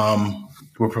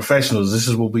 We're professionals. This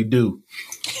is what we do.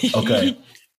 Okay.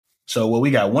 So,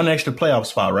 we got one extra playoff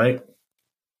spot, right?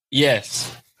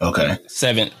 Yes. Okay.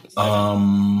 7.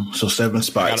 So 7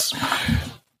 spots.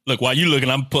 Look, while you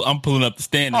looking, I'm pulling up the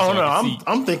standings. Oh no,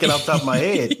 I'm thinking off the top of my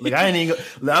head. Like I'm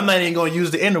not even going to use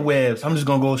the interwebs. I'm just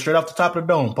going to go straight off the top of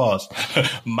the dome. Pause.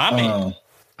 My man.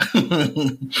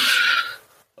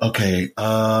 Okay. You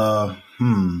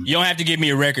don't have to give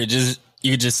me a record.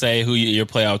 You just say who your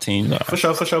playoff teams are. For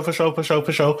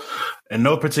sure. In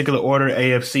no particular order,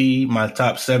 AFC, my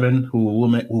top 7 who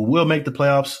will make the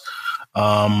playoffs.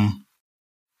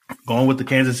 Going with the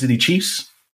Kansas City Chiefs.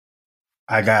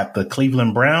 I got the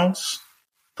Cleveland Browns,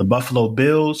 the Buffalo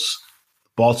Bills,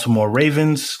 Baltimore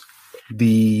Ravens,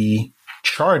 the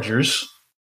Chargers.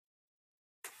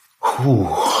 You need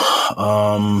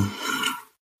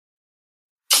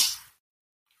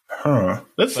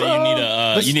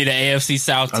an AFC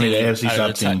South team. I need an AFC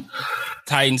South team.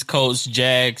 Titans, Colts,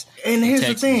 Jags. And here's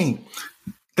the thing.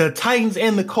 The Titans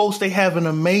and the Colts, they have an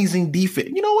amazing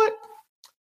defense. You know what?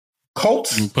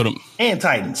 Colts and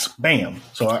Titans. Bam.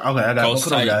 So, okay, I got to put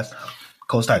them guys.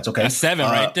 Colts, Titans. Okay. That's 7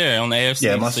 right there on the AFC.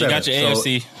 Yeah, my so 7. You got your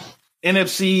AFC.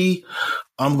 NFC,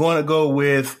 I'm going to go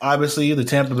with, obviously, the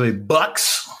Tampa Bay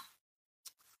Bucks.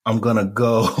 I'm going to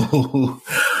go.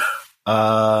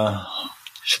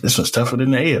 This one's tougher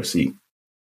than the AFC.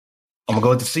 I'm going to go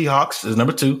with the Seahawks as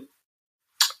number 2.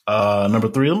 Number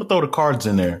 3, I'm going to throw the Cards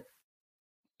in there.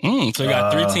 So you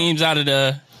got 3 teams out of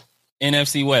the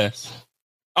NFC West.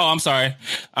 Oh, I'm sorry.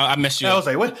 I messed you up. I was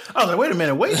like, wait a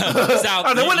minute. Wait. South,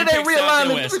 when did they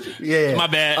realign? Yeah. My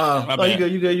bad.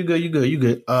 You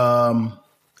good.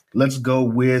 Let's go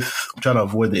with, I'm trying to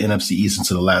avoid the NFC East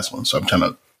into the last one. So I'm trying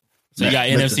to. So you got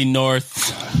NFC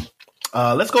North.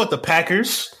 Let's go with the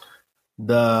Packers.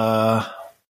 3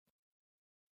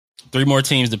 more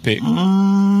teams to pick.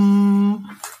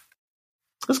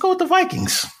 Let's go with the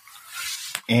Vikings.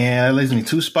 And that leaves me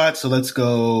 2 spots. So let's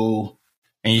go.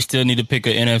 And you still need to pick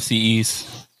an NFC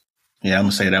East. Yeah, I'm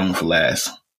gonna say that one for last.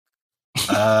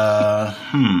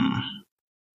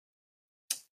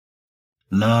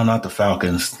 No, not the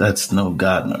Falcons. That's no.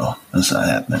 That's not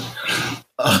happening.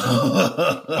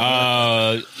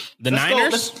 The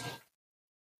Niners?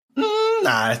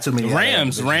 Nah, that's too many.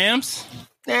 Rams.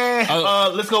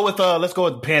 Let's go with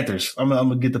the Panthers. I'm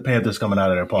gonna get the Panthers coming out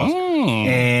of their pause.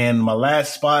 And my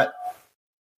last spot.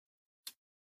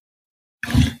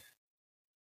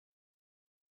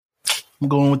 I'm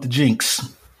going with the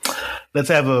Jinx. Let's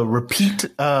have a repeat.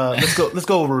 Let's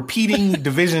go repeating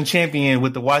division champion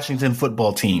with the Washington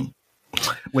football team,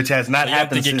 which has not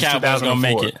happened since 2004.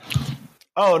 Make it.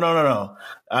 Oh no.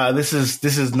 This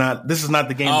is not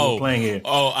the game we're playing here.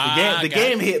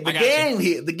 The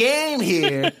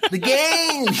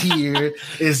game here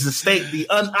is to state the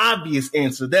unobvious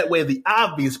answer. That way, the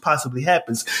obvious possibly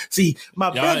happens. See,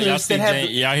 my brothers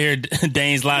y'all hear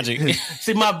Dane's logic.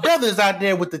 See, my brothers out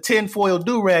there with the tinfoil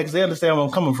do rags, they understand where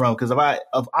I'm coming from. Because if I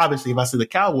say the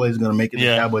Cowboys are going to make it,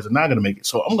 the Cowboys are not going to make it.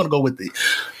 So I'm going to go with the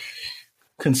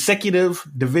consecutive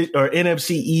division or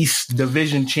NFC East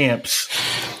division champs.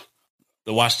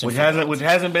 The Washington, which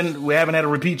hasn't been, we haven't had a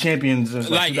repeat champion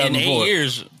since like in 8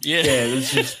 years. Yeah,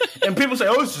 it's just, and people say,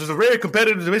 "Oh, it's just a very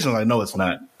competitive division." Like, no, it's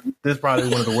not. This is probably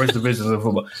one of the worst divisions in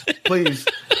football. Please,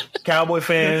 Cowboy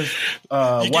fans,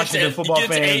 Washington football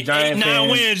fans, Giant fans,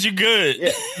 9 wins, you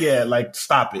good? Yeah, like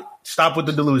stop it. Stop with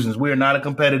the delusions. We are not a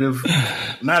competitive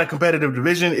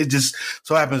division. It just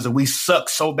so happens that we suck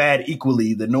so bad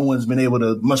equally that no one's been able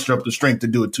to muster up the strength to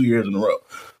do it 2 years in a row.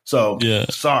 So,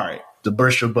 sorry to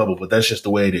burst your bubble, but that's just the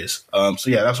way it is. So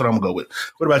yeah, that's what I'm gonna go with.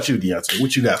 What about you, Deontay?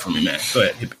 What you got for me, man? Go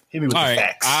ahead, hit me with the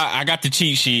facts. I got the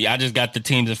cheat sheet. I just got the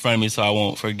teams in front of me, so I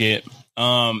won't forget.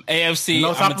 AFC.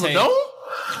 No top of the dome?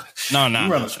 No.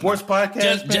 You run a sports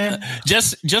podcast, man?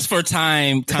 Just for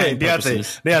time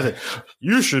purposes. Deontay,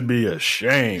 you should be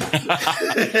ashamed.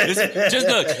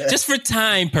 just for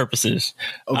time purposes.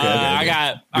 Okay.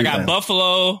 I got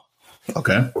Buffalo.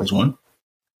 Okay, which one?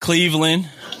 Cleveland.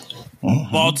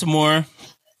 Mm-hmm. Baltimore.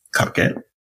 Copycat.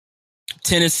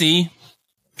 Tennessee.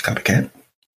 Copycat.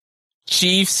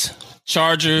 Chiefs.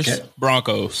 Chargers. Copycat.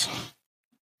 Broncos.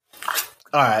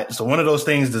 All right, so one of those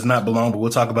things does not belong, but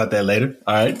we'll talk about that later.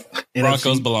 All right.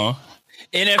 Broncos belong.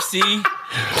 NFC.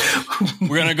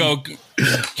 We're going to go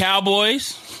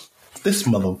Cowboys. This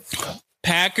mother.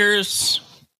 Packers.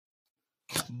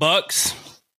 Bucks.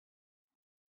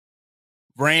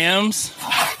 Rams.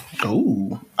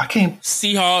 Oh, I can't.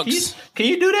 Seahawks. Can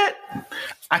you do that?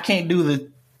 I can't do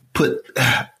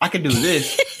I can do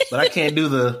this, but I can't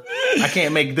I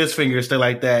can't make this finger stay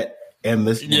like that and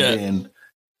this. Yeah. And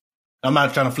I'm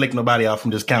not trying to flick nobody off.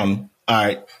 I'm just counting. All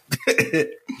right.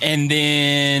 And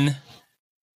then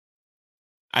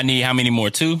I need how many more?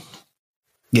 2?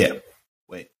 Yeah.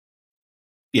 Wait.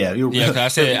 Yeah. I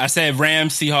said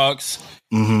Rams, Seahawks.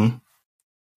 Mm-hmm.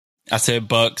 I said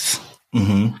Bucks.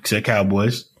 Mm-hmm. Said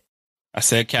Cowboys. I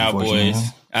said Cowboys.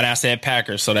 And I said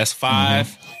Packers. So that's 5.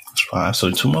 Mm-hmm. That's 5.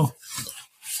 So 2 more.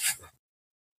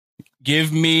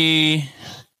 Give me.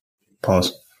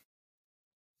 Pause.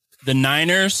 The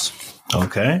Niners.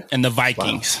 Okay. And the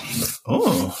Vikings. Wow.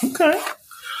 Oh, okay.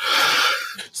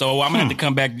 So I'm going to have to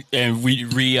come back and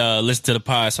listen to the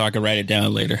pod so I can write it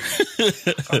down later.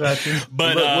 I got you.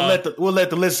 But we'll let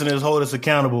the listeners hold us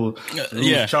accountable.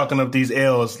 Chalking up these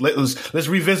L's. Let's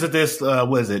revisit this.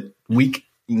 What is it? Week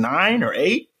 9 or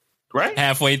 8? Right?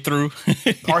 Halfway through.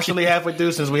 Partially halfway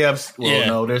through since we have. Well,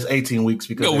 no, there's 18 weeks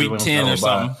because week 10 or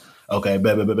something. Okay,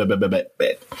 bet.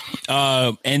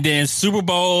 And then Super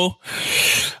Bowl,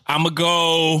 I'm gonna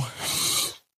go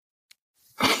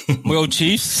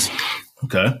Chiefs.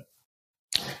 Okay.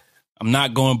 I'm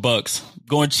not going Bucks.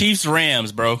 Going Chiefs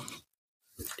Rams, bro.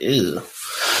 Ew.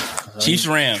 Chiefs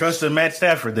Rams. Trusting Matt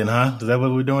Stafford, then, huh? Is that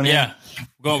what we're doing here? Yeah.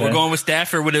 We're going with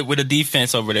Stafford with a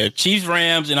defense over there. Chiefs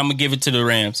Rams, and I'm gonna give it to the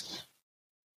Rams.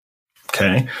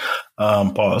 Okay.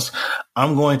 Pause.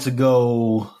 I'm going to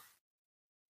go.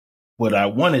 What I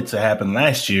wanted to happen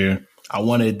last year, I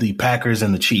wanted the Packers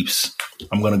and the Chiefs.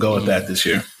 I'm going to go with that this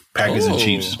year. Packers and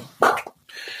Chiefs.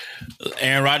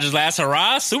 Aaron Rodgers' last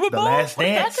hurrah, Super Bowl. The last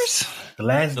dance. The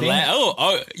last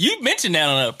dance. You mentioned that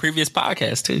on a previous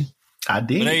podcast too. I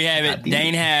did. But there you have it.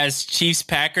 Dane has Chiefs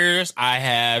Packers. I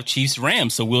have Chiefs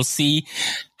Rams. So we'll see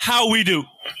how we do.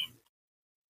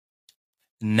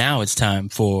 Now it's time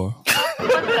for.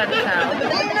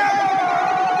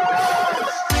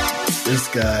 This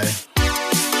guy.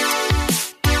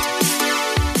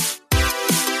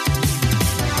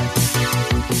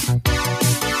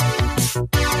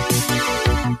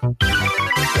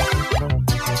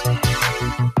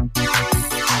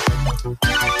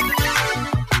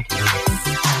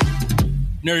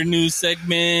 Nerdy News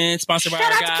segment sponsored by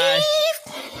our guy.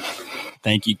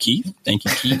 Thank you, Keith.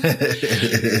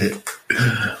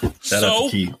 Shout out to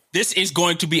Keith. This is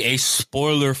going to be a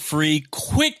spoiler-free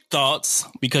quick thoughts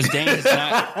because Dane has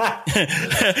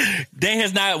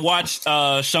not watched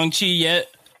Shang-Chi yet.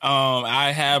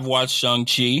 I have watched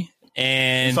Shang-Chi,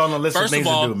 and it's on the list of things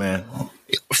to do, man.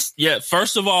 Yeah,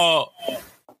 first of all,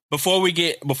 before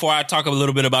I talk a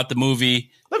little bit about the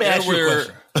movie, let me ask you a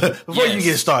question before you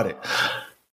get started.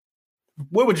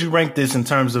 Where would you rank this in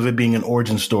terms of it being an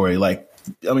origin story? Like,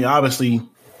 I mean, obviously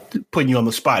putting you on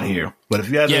the spot here, but if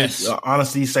you had to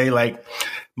honestly say, like,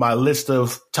 my list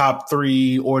of top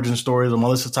 3 origin stories or my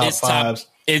list of top 5s,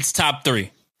 it's top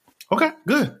 3. Okay,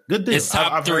 good deal. It's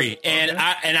top 3, and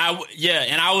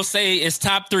I will say it's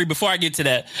top 3. Before I get to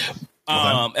that,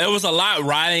 it was a lot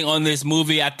riding on this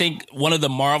movie. I think one of the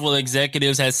Marvel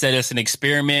executives has said it's an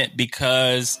experiment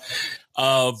because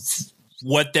of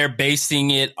what they're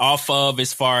basing it off of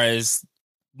as far as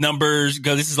numbers,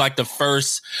 because this is like the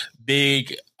first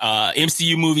big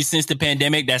MCU movie since the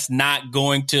pandemic that's not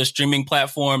going to a streaming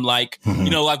platform. Like,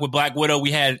 like with Black Widow,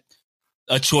 we had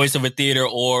a choice of a theater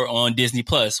or on Disney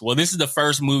Plus. Well, this is the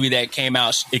first movie that came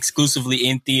out exclusively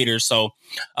in theaters. So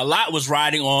a lot was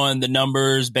riding on the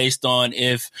numbers based on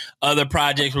if other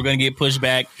projects were going to get pushed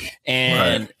back.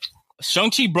 And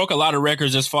Shang-Chi broke a lot of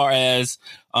records as far as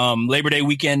Labor Day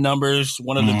weekend numbers.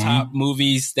 One of the top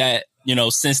movies that,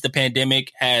 since the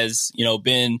pandemic has,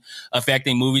 been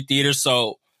affecting movie theaters.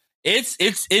 So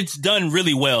it's done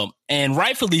really well, and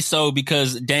rightfully so,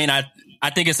 because Dane, I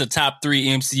think it's a top 3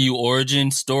 MCU origin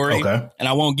story. Okay. And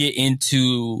I won't get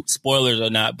into spoilers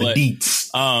or not, but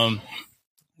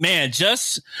man,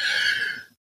 just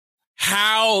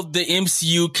how the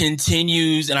MCU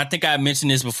continues, and I think I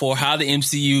mentioned this before, how the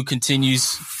MCU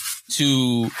continues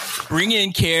to bring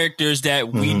in characters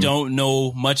that we don't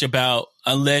know much about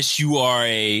unless you are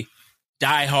a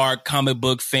diehard comic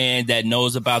book fan that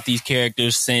knows about these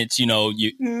characters since, you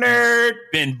nerd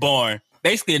been born.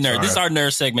 Basically a nerd. Sorry. This is our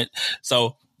nerd segment.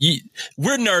 So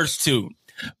we're nerds too.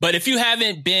 But if you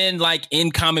haven't been like in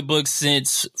comic books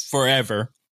since forever,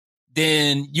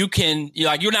 then you're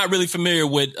not really familiar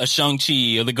with a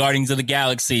Shang-Chi or the Guardians of the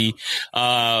Galaxy.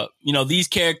 These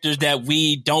characters that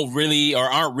we don't really or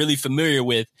aren't really familiar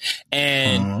with,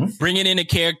 and bringing in a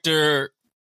character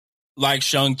like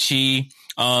Shang-Chi,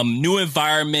 new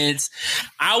environments.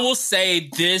 I will say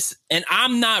this, and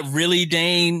I'm not really,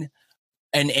 Dane,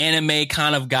 an anime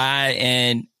kind of guy,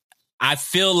 and I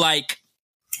feel like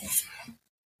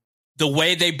the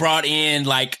way they brought in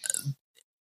like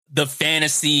the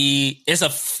fantasy is a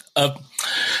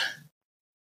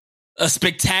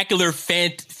spectacular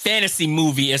fantasy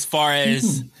movie as far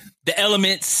as the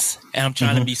elements, and I'm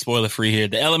trying to be spoiler free here,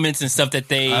 the elements and stuff that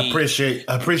they I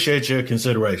appreciate your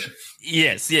consideration.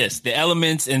 Yes. The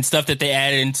elements and stuff that they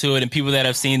added into it, and people that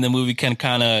have seen the movie can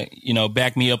kind of,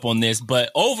 back me up on this.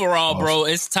 But overall, bro,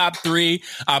 it's top 3.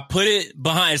 I put it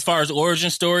behind, as far as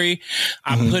origin story,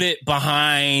 I put it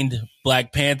behind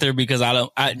Black Panther because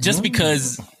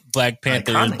because Black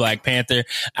Panther is Black Panther.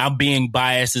 I'm being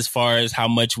biased as far as how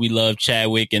much we love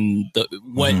Chadwick and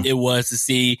what it was to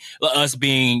see us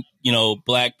being,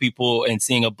 Black people and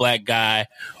seeing a Black guy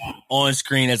on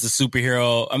screen as a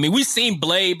superhero. I mean, we've seen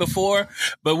Blade before,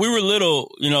 but we were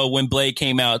little, when Blade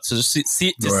came out, to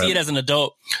see it as an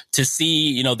adult, to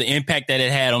see, the impact that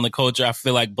it had on the culture. I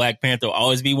feel like Black Panther will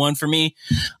always be one for me.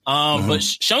 But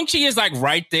Shang-Chi is like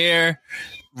right there,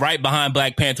 right behind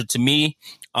Black Panther to me.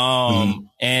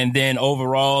 And then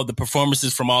overall, the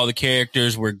performances from all the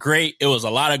characters were great. It was a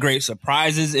lot of great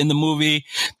surprises in the movie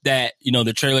that,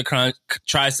 the trailer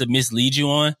tries to mislead you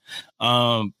on.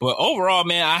 But overall,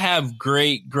 man, I have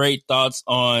great thoughts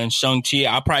on Shang-Chi.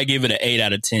 I'll probably give it an 8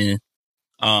 out of 10.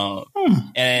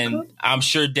 And I'm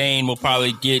sure Dane will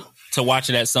probably get to watch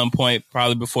it at some point,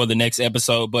 probably before the next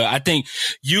episode. But I think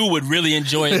you would really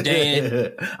enjoy it,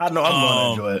 Dan. I know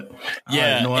I'm going to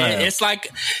enjoy it. And it's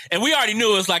like, and we already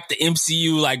knew it was like the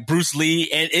MCU, like Bruce Lee,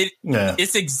 and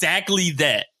it's exactly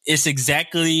that. It's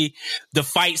exactly the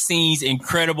fight scenes,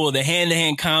 incredible. The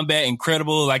hand-to-hand combat,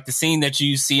 incredible. Like the scene that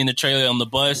you see in the trailer on the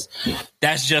bus,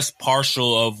 that's just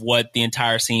partial of what the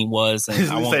entire scene was.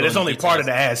 And I won't that's only part of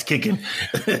the ass kicking.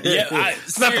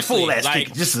 It's not the full ass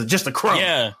kicking, just a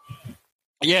crumb.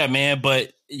 Yeah, man.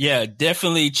 But yeah,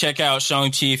 definitely check out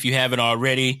Shang-Chi if you haven't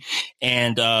already.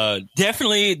 And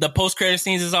definitely the post-credit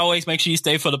scenes, as always, make sure you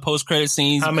stay for the post-credit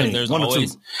scenes. How many? There's 1 or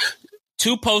always 2?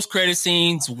 2 post-credit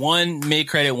scenes, 1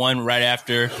 mid-credit, 1 right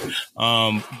after.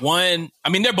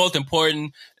 They're both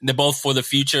important. They're both for the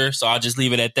future, so I'll just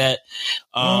leave it at that.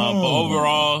 But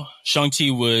overall,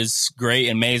 Shang-Chi was great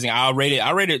and amazing. I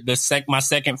rated my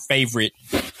second favorite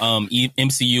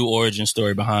MCU origin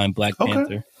story behind Black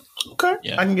Panther. Okay,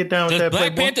 yeah. I can get down with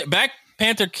that. Black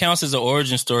Panther counts as an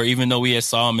origin story, even though we had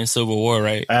saw him in Civil War,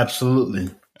 right? Absolutely.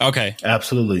 Okay.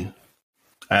 Absolutely.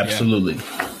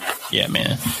 Yeah,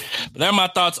 man. But there are my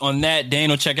thoughts on that. Dane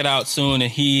will check it out soon,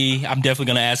 and I'm definitely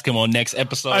going to ask him on next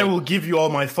episode. I will give you all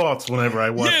my thoughts whenever I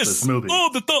watch this movie. all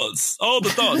the thoughts.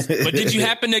 But did you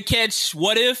happen to catch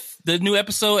What If, the new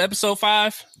episode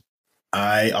 5?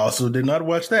 I also did not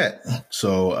watch that,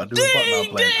 so I do my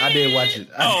plan. I did watch it.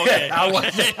 Okay. I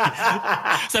watched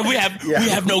it. So we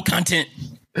have no content.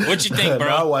 What you think, bro?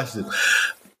 No, I watched it.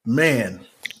 Man,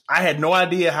 I had no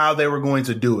idea how they were going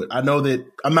to do it. I know that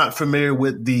I'm not familiar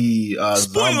with the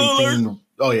zombie thing.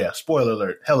 Oh yeah, spoiler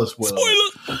alert! Hella spoiler.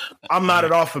 Alert. I'm not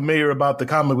at all familiar about the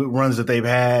comic book runs that they've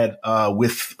had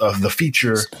with the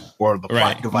feature or the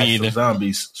plot device of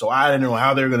zombies. So I didn't know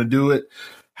how they were going to do it,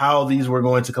 how these were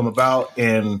going to come about,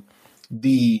 and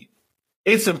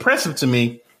it's impressive to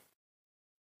me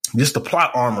just the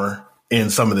plot armor in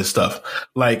some of this stuff.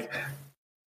 Like,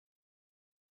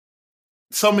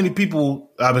 so many people,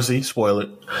 obviously, spoil it.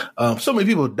 So many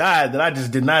people died that I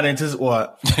just did not anticipate.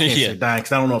 Well, I can't say dying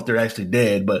because I don't know if they're actually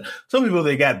dead, but some people,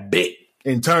 they got bit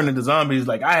and turned into zombies.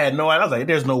 Like, I had no idea. I was like,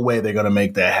 there's no way they're going to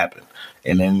make that happen.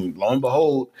 And then, lo and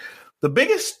behold, the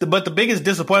biggest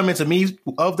disappointment to me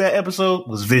of that episode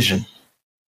was Vision.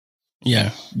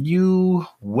 Yeah. You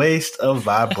waste of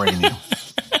vibranium.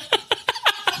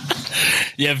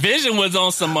 Yeah, Vision was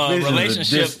on some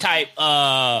relationship type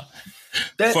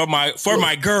for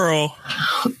my girl.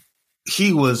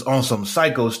 He was on some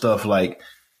psycho stuff. Like,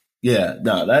 he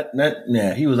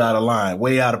was out of line,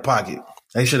 way out of pocket.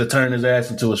 They should have turned his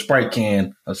ass into a Sprite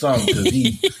can or something because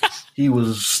he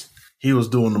was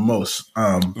doing the most.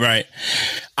 Right.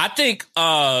 I think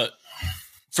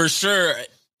for sure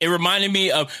it reminded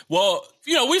me of,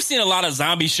 we've seen a lot of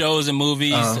zombie shows and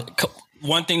movies.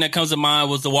 One thing that comes to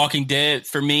mind was The Walking Dead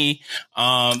for me.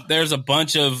 There's a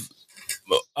bunch of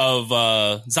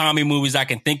zombie movies I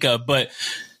can think of, but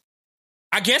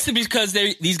I guess it's because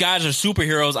these guys are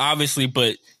superheroes, obviously,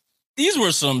 but these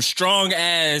were some strong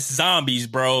ass zombies,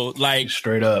 bro. Like,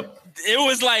 straight up. It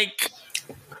was like,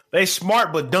 they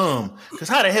smart but dumb. Because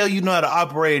how the hell you know how to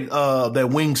operate that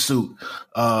wingsuit,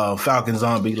 Falcon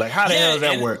Zombie? Like, how the hell does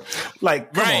that work?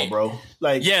 Like, come on, bro.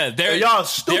 Like, are y'all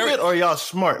stupid or y'all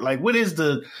smart? Like, what is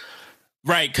the...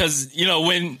 Right, because,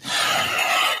 when...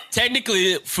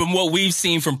 Technically, from what we've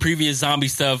seen from previous zombie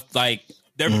stuff, like,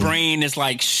 their brain is,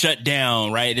 like, shut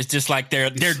down, right? It's just like they're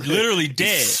literally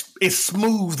dead. It's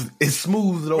smooth. It's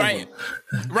smoothed over.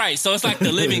 Right. So it's like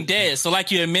the living dead. So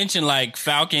like you had mentioned, like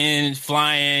Falcon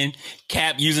flying,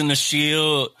 Cap using the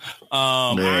shield,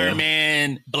 Iron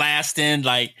Man blasting,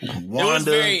 like Wanda. It was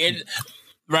very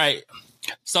right.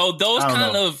 So those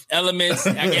kind of elements,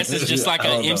 I guess it's just like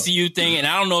an MCU thing. And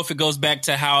I don't know if it goes back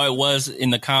to how it was in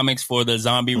the comics for the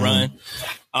zombie run.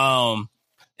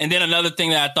 And then another thing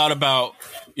that I thought about,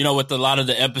 with a lot of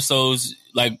the episodes,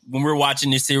 like when we're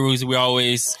watching this series, we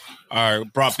always are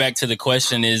brought back to the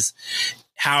question is,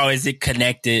 how is it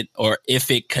connected or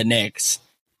if it connects?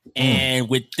 And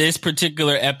with this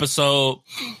particular episode,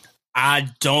 I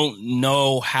don't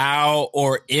know how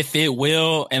or if it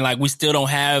will. And like, we still don't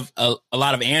have a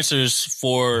lot of answers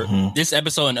for this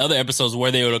episode and other episodes where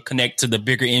they will connect to the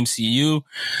bigger MCU.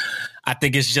 I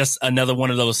think it's just another one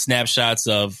of those snapshots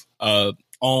of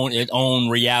its own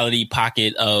reality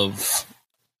pocket of,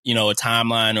 a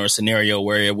timeline or a scenario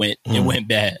where it went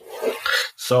bad.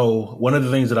 So one of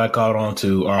the things that I caught on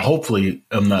to, or hopefully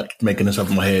I'm not making this up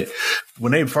in my head,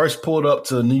 when they first pulled up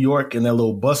to New York in that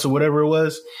little bus or whatever it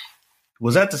was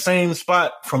that the same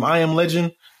spot from I Am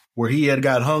Legend where he had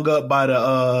got hung up by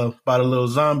the little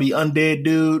zombie undead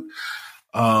dude?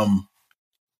 I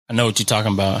know what you're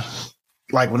talking about.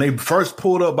 Like when they first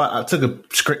pulled up, I took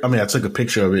a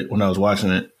picture of it when I was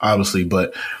watching it, obviously,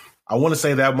 but I want to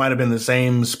say that might have been the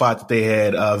same spot that they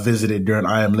had visited during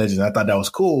I Am Legend. I thought that was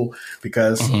cool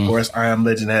because, of course, I Am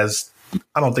Legend has,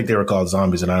 I don't think they were called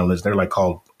zombies in I Am Legend. They're like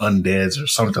called undeads or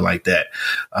something like that.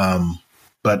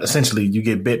 But essentially you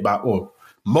get bit by, or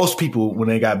most people, when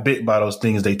they got bit by those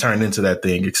things, they turned into that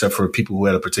thing, except for people who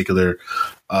had a particular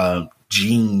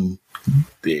gene.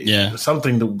 There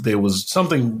was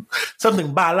something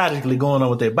biologically going on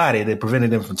with their body that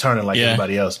prevented them from turning like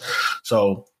everybody else.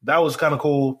 So that was kind of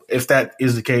cool. If that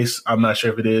is the case, I'm not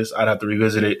sure if it is. I'd have to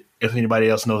revisit it. If anybody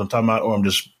else knows what I'm talking about, or I'm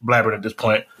just blabbering at this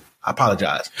point, I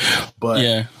apologize. But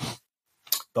yeah.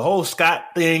 The whole Scott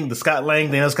thing, the Scott Lang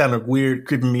thing, that's kind of weird,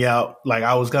 creeping me out. Like,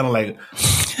 I was kind of like,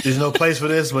 there's no place for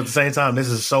this, but at the same time, this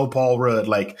is so Paul Rudd.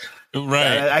 Like,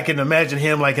 right. I can imagine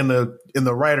him like in the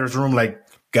writer's room, like,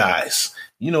 guys,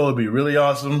 you know, it'd be really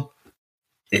awesome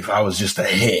if I was just a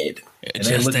head. And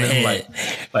just then a head.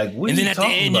 like, what and are then you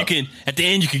talking about? at the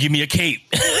end, you can give me a cape.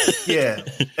 Yeah.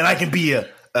 And I can be a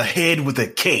head with a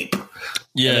cape.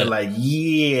 Yeah. And they're like,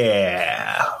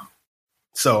 yeah.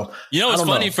 So, you know, it's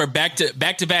funny for back to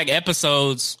back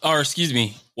episodes, or excuse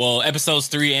me, well, episodes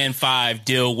 3 and 5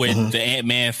 deal with the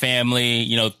Ant-Man family.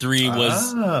 You know, 3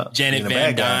 was Janet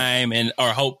Van Dyne or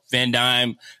Hope Van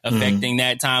Dyne affecting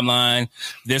that timeline.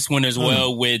 This one as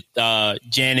well with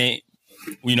Janet,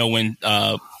 you know, when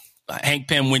Hank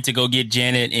Pym went to go get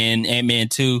Janet in Ant-Man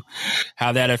 2,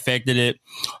 how that affected it.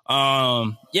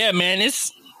 Yeah, man,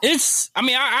 I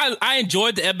mean, I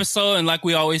enjoyed the episode, and like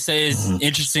we always say, it's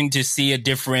interesting to see a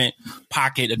different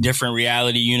pocket, a different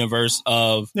reality universe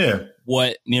of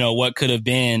what could have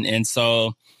been. And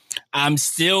so I'm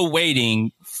still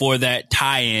waiting for that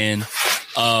tie-in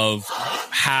of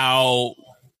how,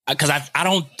 because I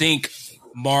don't think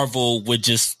Marvel would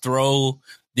just throw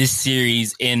this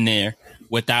series in there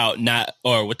without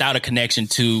a connection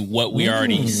to what we're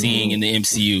already seeing in the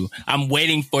MCU. I'm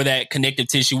waiting for that connective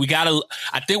tissue.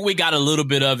 I think we got a little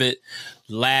bit of it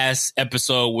last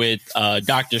episode with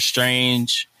Doctor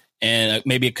Strange and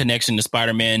maybe a connection to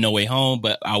Spider-Man No Way Home,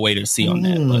 but I'll wait and see on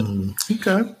that. But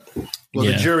okay. Well,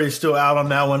 the jury is still out on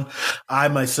that one. I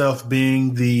myself,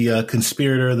 being the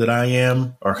conspirator that I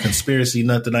am, or conspiracy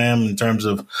nut that I am in terms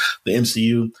of the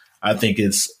MCU, I think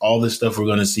it's all this stuff we're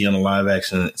going to see on a live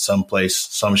action in some place,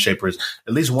 some shape, or at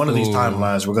least one of these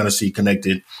timelines we're going to see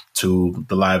connected to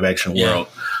the live action world.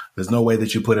 There's no way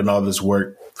that you put in all this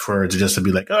work for it to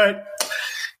be like, all right,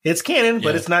 it's canon,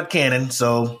 but it's not canon.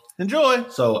 So enjoy.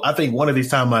 So I think one of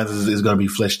these timelines is going to be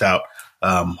fleshed out,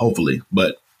 hopefully.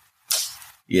 But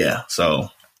yeah, so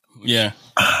yeah.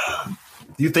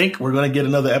 Do you think we're going to get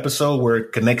another episode where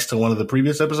it connects to one of the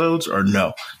previous episodes, or no?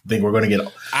 I think we're going to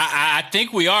get. I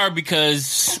think we are,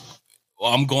 because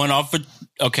I'm going off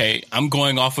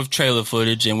of trailer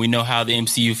footage, and we know how the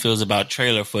MCU feels about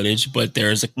trailer footage. But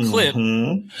there's a clip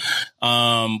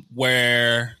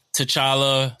where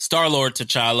Star-Lord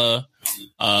T'Challa,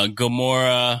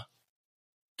 Gamora,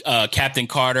 Captain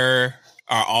Carter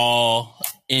are all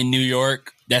in New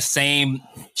York. That same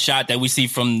shot that we see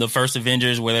from the first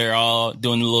Avengers, where they're all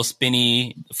doing the little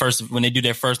spinny when they do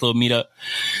their first little meetup.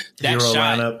 That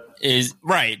shot lineup is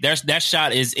right. That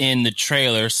shot is in the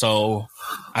trailer. So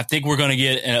I think we're going to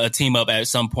get a team up at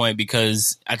some point,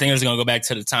 because I think it's going to go back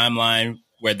to the timeline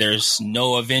where there's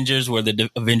no Avengers, where the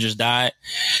Avengers died,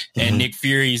 and Nick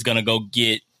Fury is going to go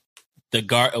get the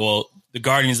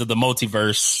Guardians of the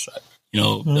Multiverse. You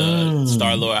know, the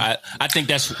Star-Lord. I think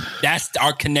that's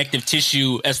our connective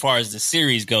tissue as far as the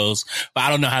series goes, but I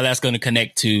don't know how that's going to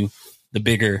connect to the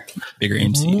bigger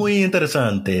MCU. Muy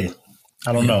interesante.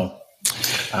 I don't know,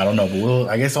 but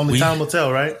I guess only time will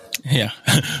tell, right? Yeah,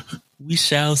 we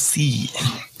shall see.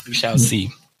 We shall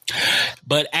see.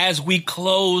 But as we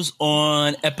close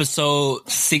on episode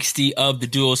 60 of the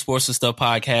Duo Sports and Stuff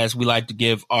podcast, we like to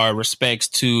give our respects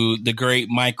to the great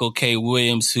Michael K.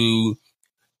 Williams, who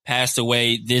passed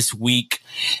away this week.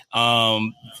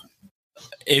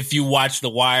 If you watch The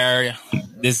Wire,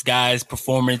 this guy's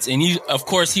performance, and of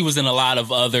course he was in a lot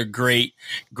of other great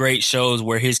shows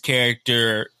where his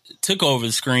character took over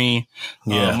the screen.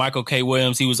 Michael K.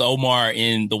 Williams, he was Omar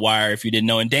in The Wire, if you didn't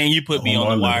know. And Dan, you put me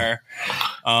on The Wire.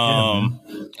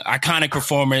 Iconic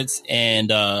performance,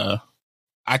 and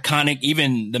iconic,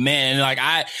 even the man.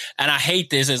 And I hate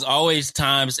this. There's always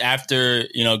times after,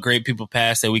 great people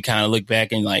pass that we kind of look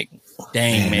back and like,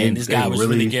 dang, man, this guy was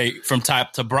really great from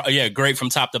top to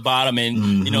bottom.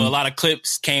 And, a lot of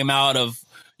clips came out of,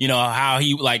 how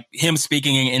he, like him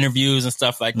speaking in interviews and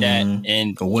stuff like that.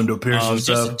 And the Wendell Pierce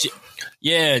stuff.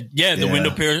 The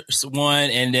Wendell Pierce one.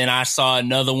 And then I saw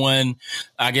another one.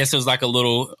 I guess it was like I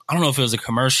don't know if it was a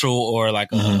commercial or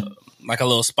like a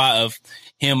little spot of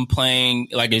him playing,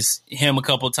 like it's him a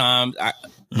couple times.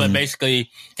 But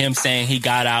basically him saying he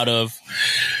got out of,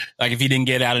 like if he didn't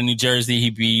get out of New Jersey,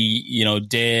 he'd be,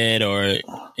 dead or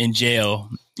in jail,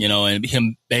 and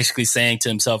him basically saying to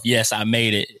himself, yes, I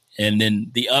made it. And then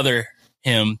the other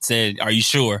him said, are you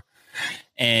sure?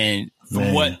 And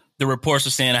from what the reports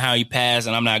are saying of how he passed,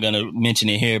 and I'm not going to mention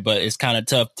it here, but it's kind of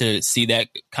tough to see that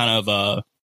kind of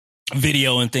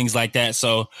video and things like that.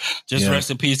 So just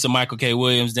rest in peace to Michael K.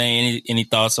 Williams. Dane, any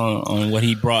thoughts on what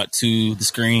he brought to the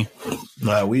screen?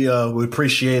 We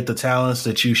appreciate the talents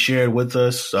that you shared with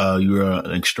us. You're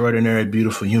an extraordinary,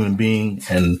 beautiful human being,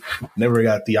 and never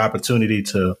got the opportunity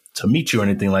to meet you or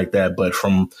anything like that. But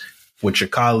from what your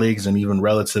colleagues and even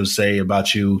relatives say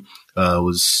about you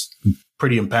was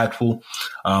pretty impactful.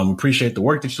 Appreciate the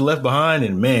work that you left behind,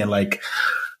 and man,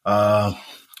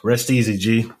 rest easy,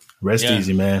 G. Rest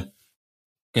easy, man.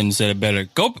 Couldn't said it better.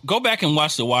 Go back and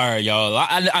watch The Wire, y'all.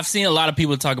 I've seen a lot of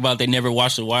people talk about they never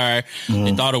watched The Wire.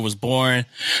 They thought it was boring.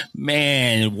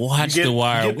 Man, watch The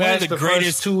Wire. One of the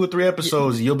greatest first 2 or 3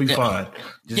 episodes, you'll be fine.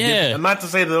 Not to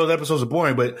say that those episodes are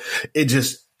boring, but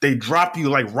they drop you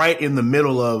like right in the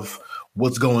middle of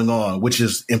what's going on, which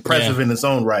is impressive in its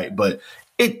own right. But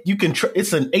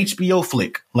it's an HBO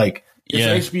flick, like it's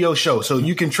an HBO show, so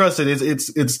you can trust it.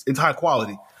 It's high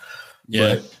quality.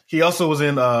 Yeah, but he also was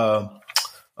in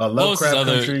Lovecraft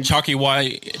Country, Chalky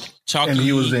White, and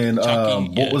he was in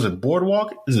what was it?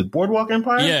 Boardwalk? Is it Boardwalk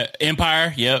Empire? Yeah,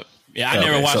 Empire. Yep. Yeah, I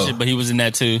never watched it, but he was in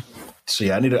that too. So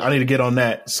yeah, I need to get on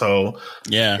that. So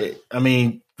very,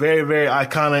 very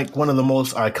iconic. One of the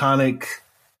most iconic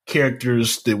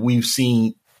characters that we've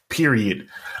seen. Period.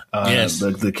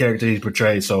 The character he's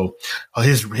portrayed. So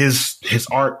his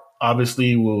art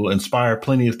obviously will inspire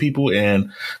plenty of people,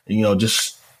 and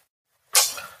just.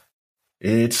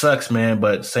 It sucks, man,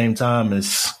 but at the same time,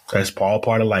 that's all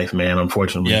part of life, man,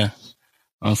 unfortunately. Yeah.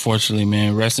 Unfortunately,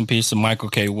 man. Rest in peace to Michael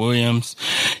K. Williams.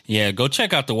 Yeah, go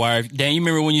check out The Wire. Dan, you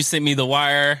remember when you sent me The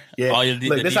Wire? Yeah. All your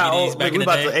DVDs back in the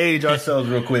day? We're about to age ourselves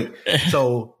real quick.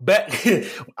 So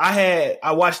I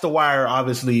watched The Wire,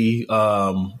 obviously.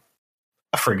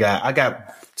 I forgot. I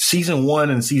got season 1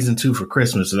 and season 2 for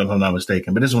Christmas, if I'm not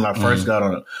mistaken. But this is when I first got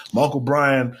on it. My Uncle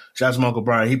Brian, shout out to my Uncle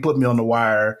Brian, he put me on The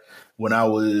Wire when I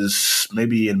was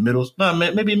maybe in middle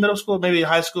school, maybe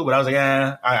high school, but I was like,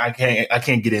 I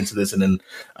can't get into this. And then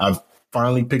I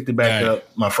finally picked it back up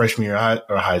my freshman year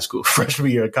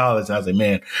freshman year of college. And I was like,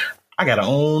 man, I got to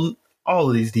own all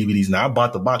of these DVDs now. I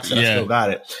bought the box set. I still got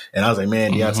it. And I was like,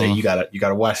 man, Deontay, you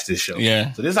gotta watch this show.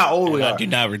 Yeah. So this is how old we are. I do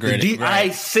not regret it. I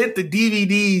sent the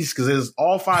DVDs because it was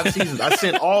all 5 seasons. I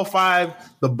sent all 5,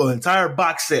 the entire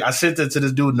box set. I sent it to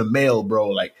this dude in the mail, bro.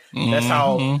 Like that's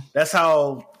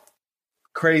how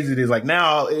crazy it is. Like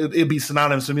now it'd be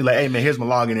synonymous to me like, hey man, here's my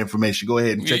login information, go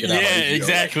ahead and check it out. Yeah,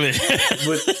 exactly.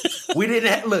 But we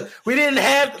didn't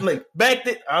have like back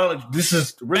then. I don't know, this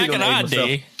is really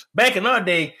back in our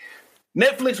day,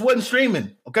 Netflix wasn't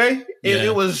streaming. Okay,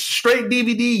 it was straight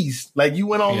DVDs. Like you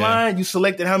went online, you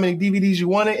selected how many DVDs you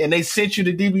wanted, and they sent you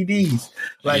the DVDs.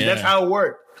 Like that's how it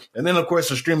worked. And then of course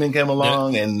the streaming came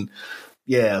along, and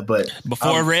but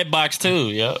before Redbox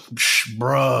too. Yep,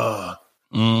 bruh.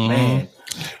 Man,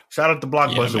 shout out to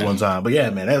Blockbuster one time, but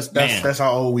man, that's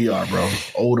how old we are, bro.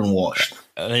 Old and washed.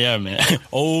 Man,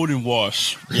 old and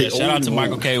washed. Yeah, shout out to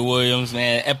Michael K. Williams,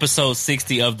 man. Episode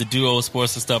 60 of the Duo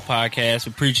Sports and Stuff podcast.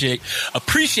 We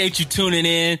appreciate you tuning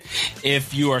in.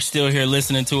 If you are still here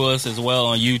listening to us as well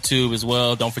on YouTube as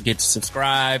well, don't forget to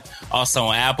subscribe. Also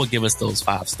on Apple, give us those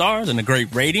 5 stars and a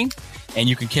great rating. And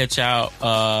you can catch out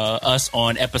us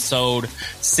on episode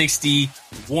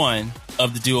 61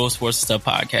 of the Duo Sports and Stuff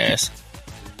podcast.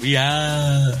 We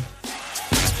are.